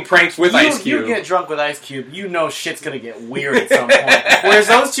doing pranks with Ice Cube. You get drunk with Ice Cube, you know shit's gonna get weird at some point. Whereas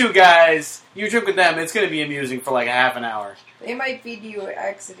those two guys, you drink with them, it's gonna be amusing for like a half an hour. They might feed you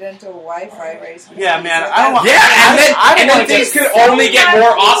accidental Wi-Fi race. Yeah, man. I don't want. Yeah, and then things could only get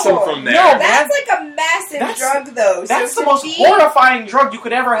more awesome from there. No, that's like a massive drug, though. That's the most horrifying drug you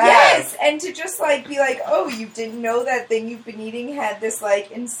could ever have. Yes, and to just like be like, oh, you didn't know that thing you've been eating had this like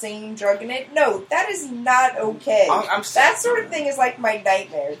insane drug in it. No, that is not okay. That sort of thing is like my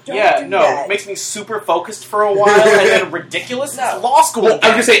nightmare. Don't do that. It makes me super focused for a while and then ridiculous. No. It's law school. Well,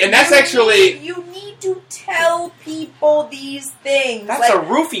 I was gonna say, and that's you need to tell people these things. That's a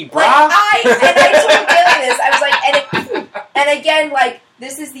roofie, brah. I told Daley this. I was like, and again, like,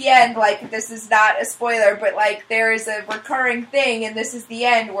 this is the end. Like, this is not a spoiler, but like, there is a recurring thing, and this is the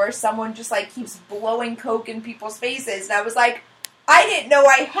end where someone just like keeps blowing coke in people's faces, and I was like, I didn't know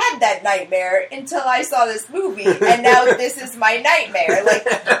I had that nightmare until I saw this movie, and now this is my nightmare. Like,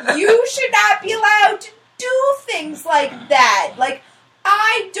 you should not be allowed to do things like that. Like,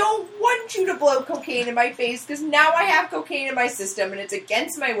 I don't want you to blow cocaine in my face because now I have cocaine in my system and it's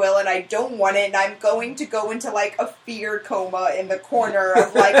against my will and I don't want it and I'm going to go into like a fear coma in the corner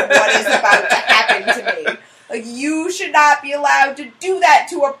of like what is about to happen to me. Like, you should not be allowed to do that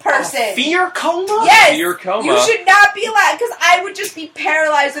to a person. A fear coma? Yes. Fear coma. You should not be allowed, because I would just be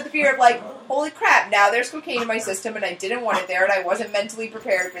paralyzed with the fear of like, holy crap, now there's cocaine in my system and I didn't want it there and I wasn't mentally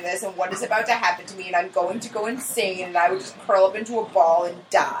prepared for this and what is about to happen to me and I'm going to go insane and I would just curl up into a ball and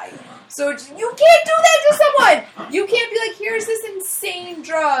die. So you can't do that to someone! You can't be like, here's this insane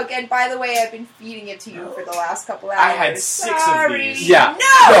drug and by the way, I've been feeding it to you for the last couple hours. I had 6 of these. Yeah.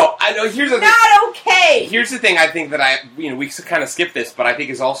 No! I know, here's the thing. Not okay! Here's the thing I think that we kind of skip this, but I think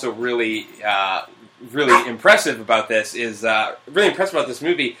is also really, really impressive about this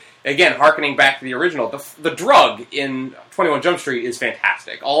movie. Again, hearkening back to the original, the drug in 21 Jump Street is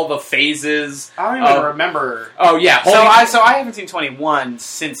fantastic. All the phases. I don't even remember. Oh yeah. So I haven't seen 21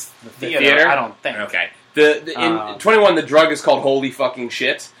 since the theater. I don't think. Okay. In 21, the drug is called Holy Fucking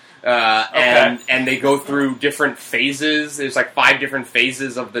Shit. And they go through different phases. There's like 5 different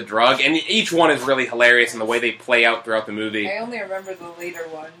phases of the drug, and each one is really hilarious in the way they play out throughout the movie. I only remember the later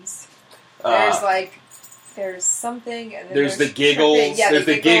ones. There's something, and then there's the giggles. There's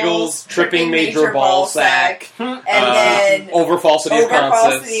the giggles, tripping major ball sack, and then over falsity of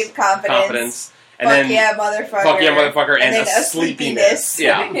confidence. And fuck then yeah, motherfucker, and then a sleepiness.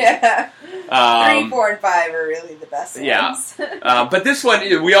 Yeah. Yeah. 3, 4, and 5 are really the best ones. Yeah. But this one,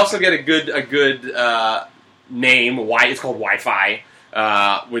 we also get a good name. It's called Wi-Fi,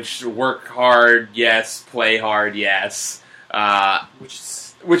 which work hard, yes. Play hard, yes.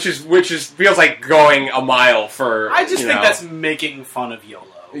 Which feels like going a mile for. I just think that's making fun of YOLO.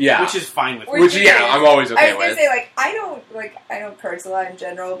 Yeah, which is fine with me. I'm always okay with. I was gonna say I don't curse a lot in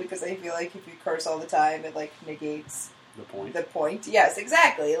general because I feel like if you curse all the time, it like negates the point. Yes,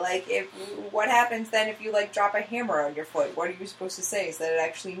 exactly. Like what happens then if you like drop a hammer on your foot? What are you supposed to say so that it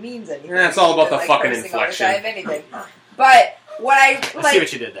actually means anything? Yeah, it's all about the fucking inflection. All the time, anything. But what I see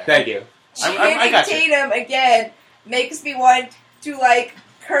what you did there. Thank you. I got Tatum again makes me want to like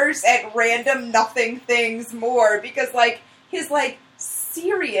curse at random nothing things more because like his like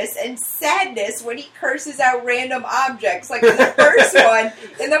serious and sadness when he curses out random objects. Like in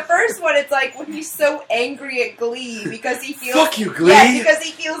the first one it's like when he's so angry at Glee because he feels fuck you, Glee. Yeah, because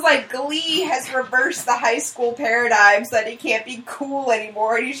he feels like Glee has reversed the high school paradigm so that he can't be cool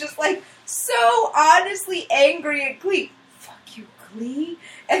anymore and he's just like so honestly angry at Glee. Fuck you, Glee.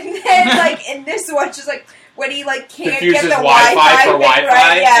 And then like in this one just like when he like can't confuses get the Wi-Fi for Wi-Fi,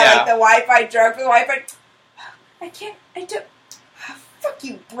 right? Yeah, like the Wi-Fi drug for the Wi-Fi. I don't. Fuck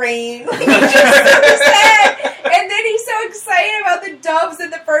you, brain. Like, he's just so sad. And then he's so excited about the doves in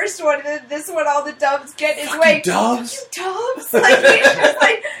the first one, and then this one, all the doves get his way. Doves? Fuck you, doves? Like, he's just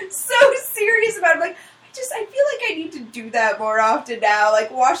like so serious about it. I'm like, I feel like I need to do that more often now. Like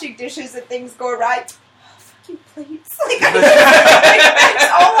washing dishes and things go awry. You plates. Like,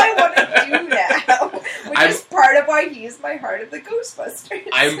 that's all I want to do now. Which is part of why he is my heart of the Ghostbusters.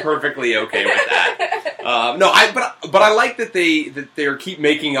 I'm perfectly okay with that. But I like that they keep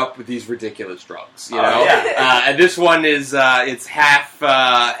making up with these ridiculous drugs. You know, and this one is it's half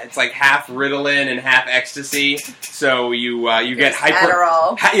like half Ritalin and half ecstasy. So you get hyper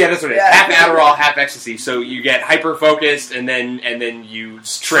Adderall. That's what it is. Half Adderall, half ecstasy. So you get hyper focused and then you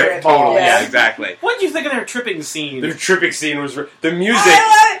trip totally. Yeah, exactly. What do you think of their tripping scene? The tripping scene was the music.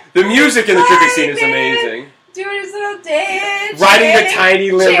 The music in the tripping scene is amazing. Doing his little dance. Riding the tiny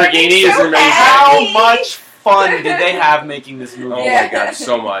Lamborghini is amazing. How much fun did they have making this movie? Oh my god,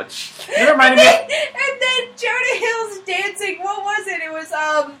 so much. It reminded me. And then Jonah Hill's dancing. What was it? It was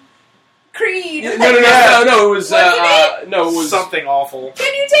Creed. No, it was no, it was something awful.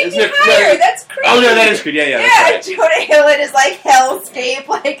 Can you take me Isn't it- higher? no, That's Creed. Oh no, that is Creed. Yeah, that's right. Jonah Hill in his like hellscape,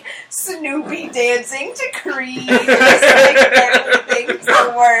 like Snoopy dancing to Creed. Just, like, everything's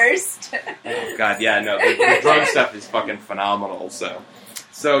the worst. Oh god, yeah, no, the drug stuff is fucking phenomenal.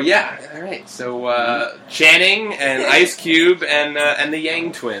 So yeah, all right. So Channing and Ice Cube and the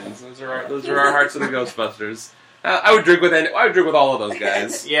Yang twins. Those are our Hearts of the Ghostbusters. I would drink with all of those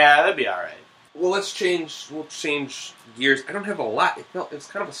guys. Yeah, that'd be all right. Well, we'll change gears. I don't have a lot. It was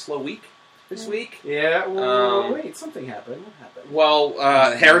kind of a slow week this week. Yeah. Well, wait, something happened. What happened? Well,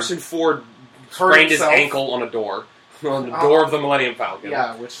 Harrison Ford sprained his ankle on a door, on the door of the Millennium Falcon.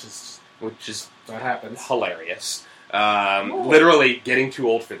 Yeah, which is what happens. Hilarious. Literally getting too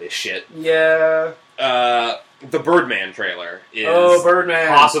old for this shit. Yeah. The Birdman trailer is Birdman.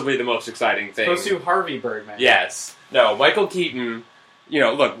 possibly the most exciting thing. Supposed to Harvey Birdman. Yes. No, Michael Keaton,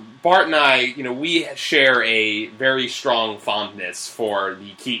 look, Bart and I, we share a very strong fondness for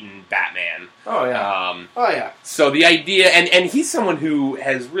the Keaton Batman. Oh, yeah. So the idea, and he's someone who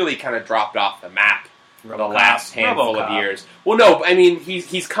has really kind of dropped off the map the last handful of years. Well, no, I mean,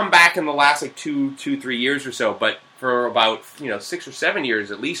 he's come back in the last, 3 years or so, but for about 6 or 7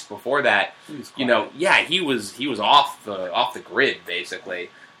 years at least before that, he was off the grid basically.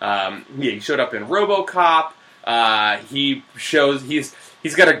 He showed up in RoboCop.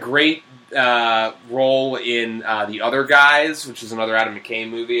 He's got a great role in The Other Guys, which is another Adam McKay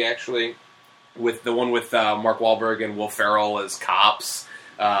movie actually, with the one with Mark Wahlberg and Will Ferrell as cops.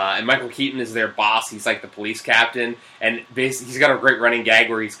 And Michael Keaton is their boss. He's like the police captain, and basically he's got a great running gag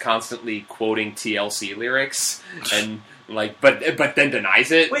where he's constantly quoting TLC lyrics, and but then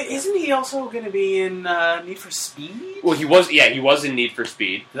denies it. Wait, isn't he also going to be in Need for Speed? Well, he was in Need for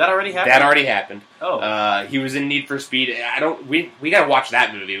Speed. Did that already happen? That already happened. Oh, he was in Need for Speed. We got to watch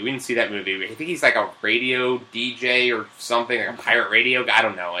that movie. We didn't see that movie. I think he's like a radio DJ or something, like a pirate radio guy. I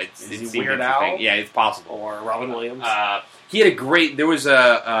don't know. It's Weird Al? Yeah, it's possible. Or Robin Williams. He had a great. There was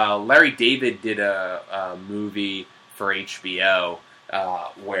Larry David did a movie for HBO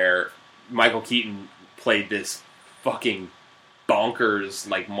where Michael Keaton played this fucking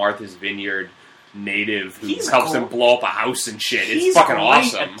bonkers Martha's Vineyard native who helps him blow up a house and shit. It's fucking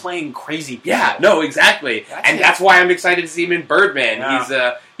awesome. At playing crazy people. Yeah, no, exactly, that's why I'm excited to see him in Birdman.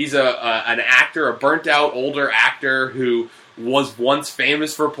 Yeah. He's an actor, a burnt out older actor who was once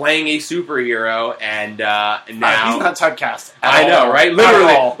famous for playing a superhero, and now he's not typecast. I know, right?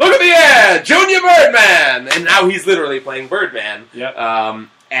 Literally, look at the ad, Junior Birdman, and now he's literally playing Birdman. Yep.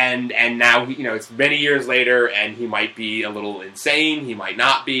 And now it's many years later, and he might be a little insane. He might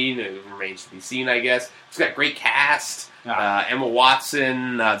not be. It remains to be seen, I guess. He's got a great cast: Emma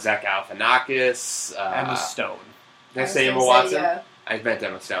Watson, Zach Galifianakis, Emma Stone. Did I say Emma Watson? Yeah. I meant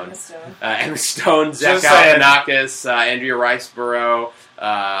Emma Stone. Emma Stone, Zach Galifianakis, Andrea Riseborough,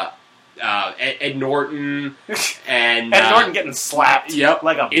 Ed Norton, and Ed Norton getting slapped. Yep,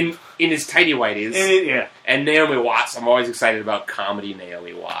 like in his tighty whities. Yeah, and Naomi Watts. I'm always excited about comedy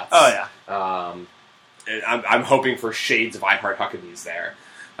Naomi Watts. Oh yeah. I'm hoping for shades of I Heart Huckabees there.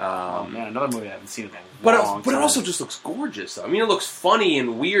 Oh man, another movie I haven't seen in a but long time. It also just looks gorgeous. Though. I mean, it looks funny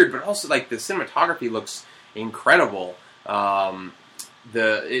and weird, but also the cinematography looks incredible.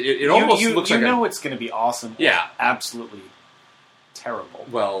 It almost looks like it's going to be awesome. Yeah, absolutely terrible.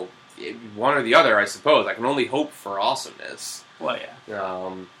 Well, one or the other, I suppose. I can only hope for awesomeness. Well,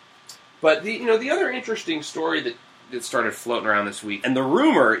 yeah. But the other interesting story that started floating around this week, and the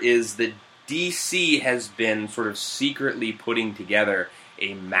rumor is that DC has been sort of secretly putting together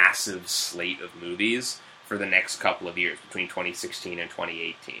a massive slate of movies for the next couple of years, between 2016 and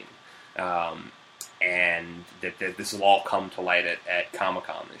 2018. And that this will all come to light at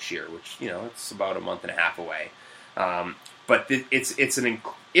Comic-Con this year, which, it's about a month and a half away. But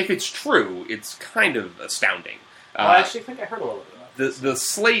if it's true, it's kind of astounding. I actually think I heard a little bit about this. The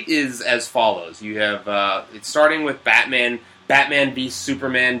slate is as follows. You have, it's starting with Batman v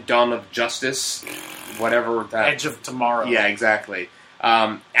Superman, Dawn of Justice, whatever that... Edge of Tomorrow. Yeah, exactly.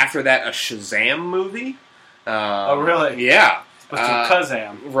 After that, a Shazam movie. Oh, really? Yeah.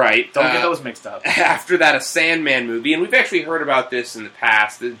 Kazam. Right. Don't get those mixed up. After that, a Sandman movie. And we've actually heard about this in the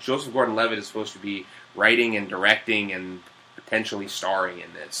past. That Joseph Gordon-Levitt is supposed to be writing and directing and potentially starring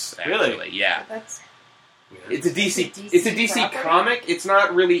in this. Actually. Really? Yeah. It's a DC. It's a DC property? comic. It's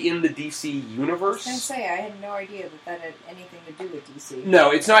not really in the DC universe. I was going to say, I had no idea that had anything to do with DC.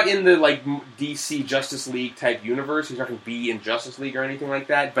 No, it's not in the DC Justice League type universe. He's not going to be in Justice League or anything like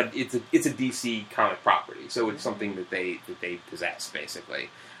that. But it's a DC comic property, so it's something that they possess basically.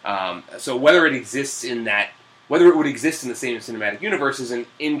 So whether it exists in that, whether it would exist in the same cinematic universe is an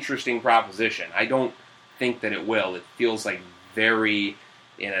interesting proposition. I don't think that it will. It feels like very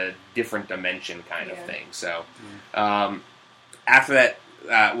in a different dimension kind of thing. So after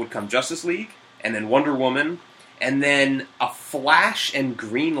that would come Justice League, and then Wonder Woman, and then a Flash and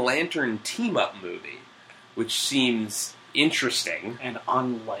Green Lantern team-up movie, which seems interesting and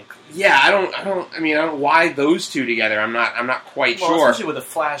unlikely. Yeah, I don't know why those two together. I'm not quite sure. Especially with the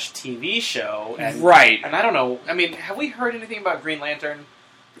Flash TV show, and, right? And I don't know. I mean, have we heard anything about Green Lantern?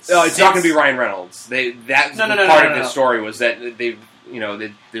 It's not going to be Ryan Reynolds. Part of the story was that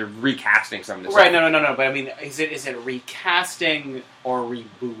they're recasting some of this. Right? No. But I mean, is it recasting or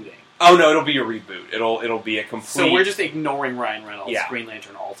rebooting? Oh no, it'll be a reboot. It'll be a complete. So we're just ignoring Ryan Reynolds' Green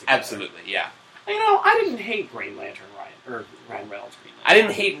Lantern altogether. Absolutely, yeah. I didn't hate Ryan Reynolds Green Lantern. I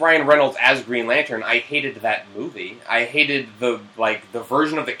didn't hate Ryan Reynolds as Green Lantern. I hated that movie. I hated the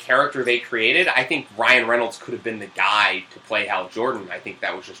version of the character they created. I think Ryan Reynolds could have been the guy to play Hal Jordan. I think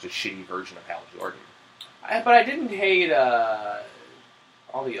that was just a shitty version of Hal Jordan. But I didn't hate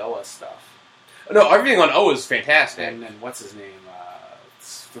all the Oa stuff. No, everything on Oa is fantastic. And what's his name?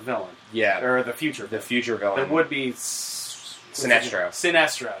 It's the villain. Yeah. Or the future villain. The future villain. It would be Sinestro.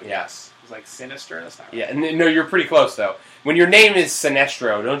 Sinestro, yes. It's like Sinister? That's not right. Yeah, no, you're pretty close, though. When your name is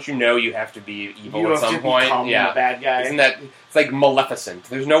Sinestro, don't you know you have to be evil at some point? Yeah. The bad guy. Isn't that... It's like Maleficent.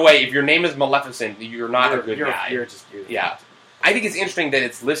 There's no way... If your name is Maleficent, you're not a good guy. You're yeah. I think it's interesting that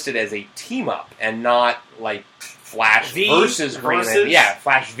it's listed as a team-up and not, like, Flash versus Green Lantern. Yeah,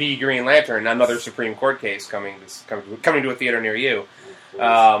 Flash v. Green Lantern, another Supreme Court case coming to a theater near you. We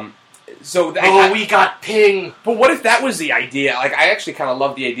got Ping. But what if that was the idea? Like, I actually kind of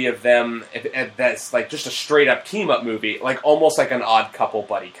love the idea of them. If that's like just a straight up team up movie, like almost like an Odd Couple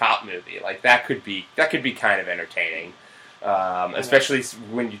buddy cop movie. Like that could be kind of entertaining. Especially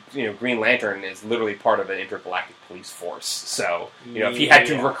when Green Lantern is literally part of an intergalactic police force. So if he had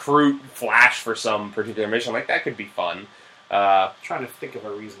to recruit Flash for some particular mission, like that could be fun. Trying to think of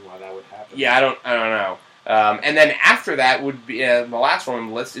a reason why that would happen. Yeah, I don't know. And then after that would be the last one on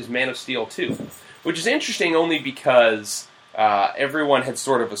the list is Man of Steel 2, which is interesting only because everyone had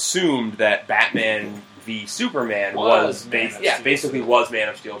sort of assumed that Batman v Superman was Man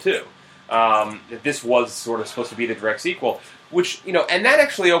of Steel 2. That this was sort of supposed to be the direct sequel, which and that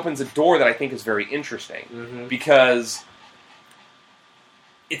actually opens a door that I think is very interesting because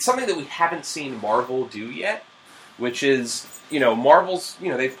it's something that we haven't seen Marvel do yet, which is Marvel's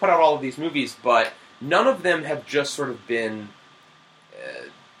they've put out all of these movies, but none of them have just sort of been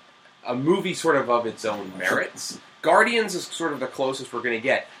a movie sort of its own merits. Guardians is sort of the closest we're going to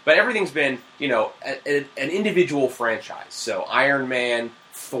get. But everything's been, an individual franchise. So Iron Man,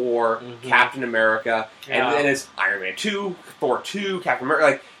 Thor, Captain America, and then it's Iron Man 2, Thor 2, Captain America.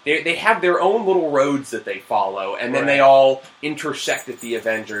 Like, they have their own little roads that they follow, and then they all intersect at the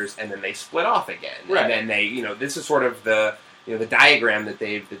Avengers, and then they split off again. Right. And then they, this is sort of the diagram that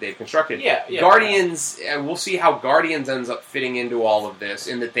they've constructed. Yeah. Guardians, we'll see how Guardians ends up fitting into all of this,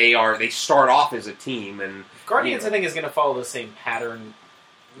 in that they start off as a team, and Guardians I think is going to follow the same pattern.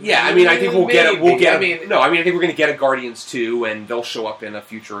 Yeah, I mean, I think I think we're going to get a Guardians 2, and they'll show up in a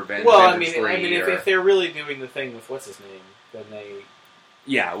future event. Well, if they're really doing the thing with what's his name, then they.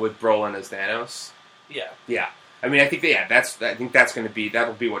 Yeah, with Brolin as Thanos. Yeah. I mean, I think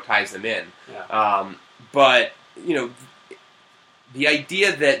that'll be what ties them in. Yeah. But the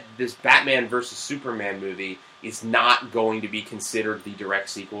idea that this Batman versus Superman movie is not going to be considered the direct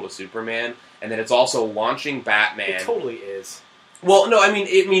sequel to Superman, and that it's also launching Batman. It totally is. Well, no, I mean,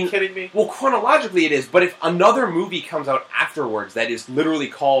 Are you kidding me? Well, chronologically it is, but if another movie comes out afterwards that is literally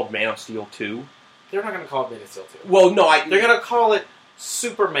called Man of Steel 2... They're not going to call it Man of Steel 2. Well, no, they're going to call it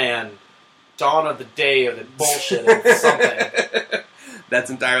Superman, Dawn of the Day, or the bullshit or something. That's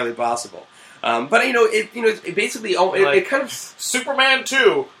entirely possible. But it basically it kind of Superman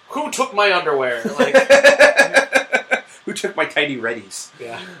 2. Who took my underwear? Who took my tidy reddies?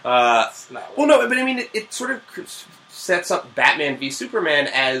 Yeah. Well, no, but I mean, it sort of sets up Batman v Superman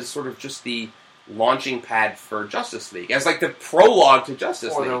as sort of just the launching pad for Justice League, as like the prologue to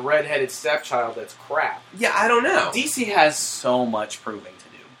Justice League. Or the redheaded stepchild that's crap. Yeah, I don't know. DC has so much proving to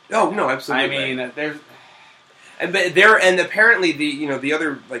do. Oh no, absolutely. I mean, there's. And apparently the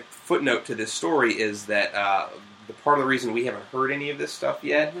other like footnote to this story is that part of the reason we haven't heard any of this stuff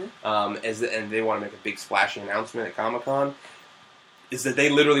yet, and they want to make a big splashy announcement at Comic-Con, is that they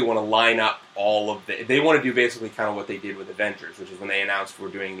literally want to line up all of the... They want to do basically kind of what they did with Avengers, which is when they announced we're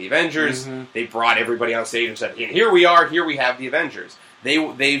doing the Avengers, they brought everybody on stage and said, here we are, here we have the Avengers.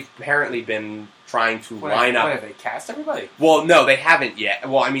 They've apparently been trying to line up... What, have they cast everybody? Well, no, they haven't yet.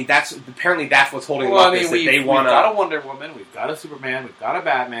 Well, I mean, that's what's holding them up, is that they want to... We've got a Wonder Woman, we've got a Superman, we've got a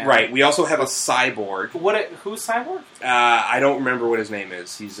Batman. Right, we also have a Cyborg. Who's Cyborg? I don't remember what his name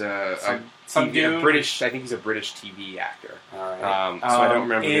is. He's a British... I think he's a British TV actor. All right. So I don't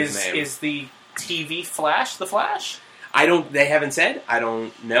remember his name. Is the TV Flash the Flash? They haven't said? I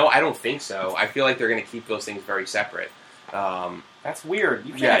don't know. I don't think so. I feel like they're going to keep those things very separate. That's weird.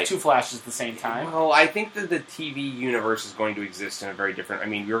 You can't have two Flashes at the same time. Well, I think that the TV universe is going to exist in a very different... I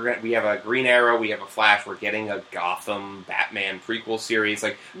mean, we have a Green Arrow, we have a Flash, we're getting a Gotham, Batman prequel series,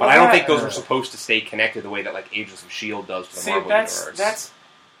 but I don't think those are supposed to stay connected the way that, Agents of S.H.I.E.L.D. does to the Marvel universe.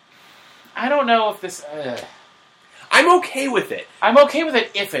 I don't know if this... I'm okay with it. I'm okay with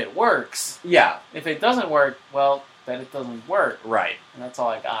it if it works. Yeah. If it doesn't work, well, then it doesn't work. Right. And that's all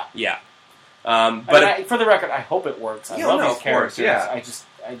I got. Yeah. But for the record, I hope it works. I love these characters. Yeah. I just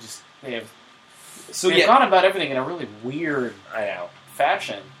they've gone about everything in a really weird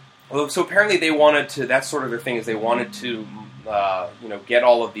fashion. Well, so apparently they wanted to. That's sort of their thing, is they wanted to, get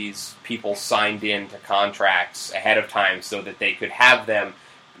all of these people signed into contracts ahead of time so that they could have them,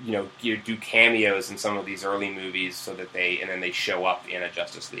 do cameos in some of these early movies, so that then they show up in a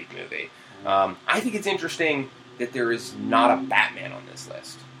Justice League movie. I think it's interesting that there is not a Batman on this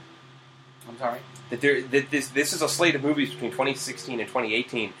list. I'm sorry? That this is a slate of movies between 2016 and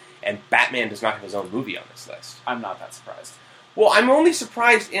 2018, and Batman does not have his own movie on this list. I'm not that surprised. Well, I'm only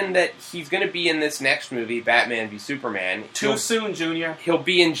surprised in that he's going to be in this next movie, Batman v Superman. Too soon, Junior. He'll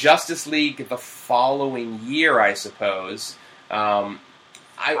be in Justice League the following year, I suppose. I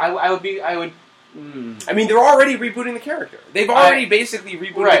mean, they're already rebooting the character. They've already basically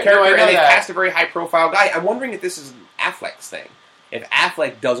rebooted the character, and they've cast a very high-profile guy. I'm wondering if this is Affleck's thing. If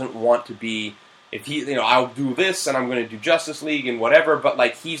Affleck doesn't want to be, if he, I'll do this and I'm going to do Justice League and whatever,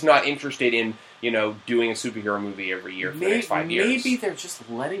 but he's not interested in, doing a superhero movie every year for the next 5 years. Maybe they're just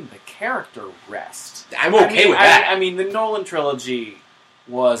letting the character rest. I'm okay with that. I mean, the Nolan trilogy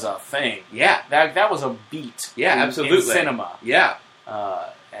was a thing. Yeah. That was a beat. Yeah, absolutely. In cinema. Yeah.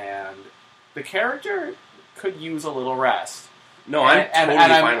 And the character could use a little rest. No, I'm totally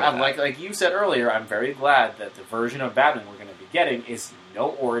fine with that. Like you said earlier, I'm very glad that the version of Batman we're going to be getting is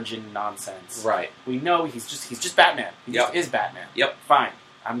no origin nonsense. Right. We know he's just Batman. He just is Batman. Yep. Fine.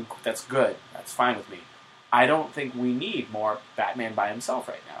 That's good. That's fine with me. I don't think we need more Batman by himself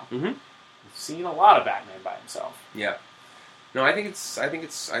right now. Mm-hmm. We've seen a lot of Batman by himself. Yeah. No, I think it's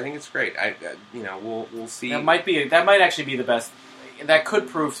great. We'll see. That might actually be the best. That could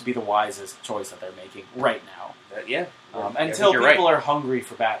prove to be the wisest choice that they're making right now. Until people are hungry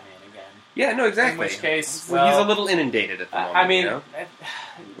for Batman again. Yeah, no, exactly. In which case, he's a little inundated at the moment. I mean, a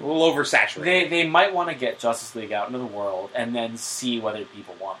little oversaturated. They might want to get Justice League out into the world and then see whether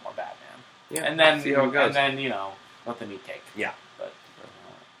people want more Batman. Yeah, and then see how it goes. And then let them eat cake. Yeah. But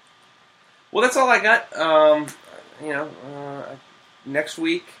well, that's all I got. Next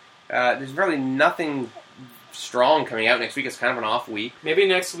week, there's really nothing strong coming out next week. It's kind of an off week. Maybe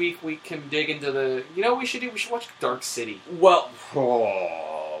next week we can dig into the... we should watch Dark City. Well...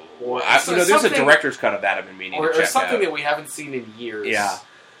 there's a director's cut of that I've been meaning to check out. Or something that we haven't seen in years. Yeah.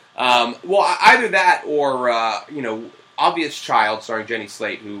 Either that or, Obvious Child, starring Jenny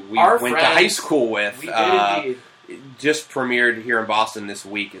Slate, who we went to high school with. We did indeed. Just premiered here in Boston this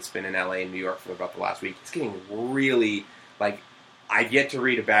week. It's been in LA and New York for about the last week. It's getting really, I've yet to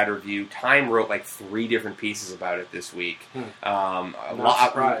read a bad review. Time wrote 3 different pieces about it this week. Not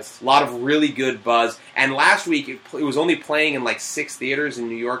surprised. A lot of really good buzz. And last week, it was only playing in 6 theaters in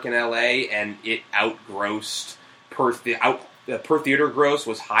New York and LA, and it outgrossed the per theater gross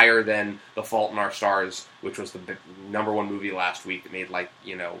was higher than The Fault in Our Stars, which was the number 1 movie last week that made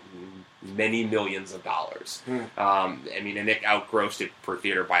many millions of dollars. And it outgrossed it per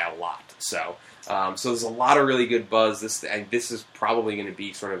theater by a lot. So there's a lot of really good buzz. This is probably going to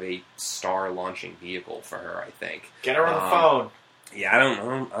be sort of a star launching vehicle for her, I think. Get her on the phone. Yeah, I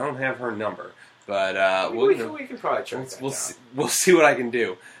don't have her number, but we can probably track that down. We'll see what I can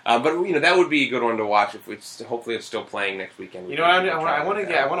do. But that would be a good one to watch if hopefully it's still playing next weekend. I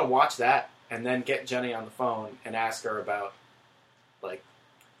want to watch that and then get Jenny on the phone and ask her about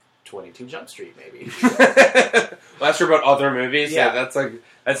 22 Jump Street, maybe. Well, ask her about other movies. Yeah.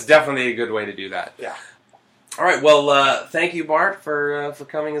 That's definitely a good way to do that. Yeah. All right. Well, thank you, Bart, for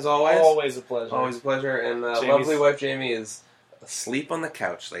coming as always. Always a pleasure. Always a pleasure. And lovely wife Jamie is asleep on the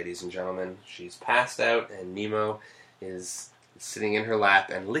couch, ladies and gentlemen. She's passed out, and Nemo is sitting in her lap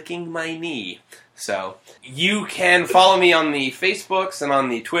and licking my knee. So you can follow me on the Facebooks and on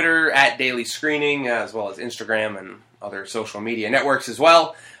the Twitter at Daily Screening, as well as Instagram and other social media networks as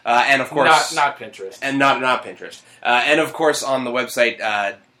well. And of course, not Pinterest, and not Pinterest. And of course, on the website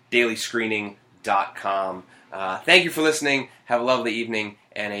dailyscreening.com. Thank you for listening. Have a lovely evening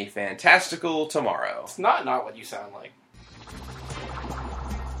and a fantastical tomorrow. It's not what you sound like.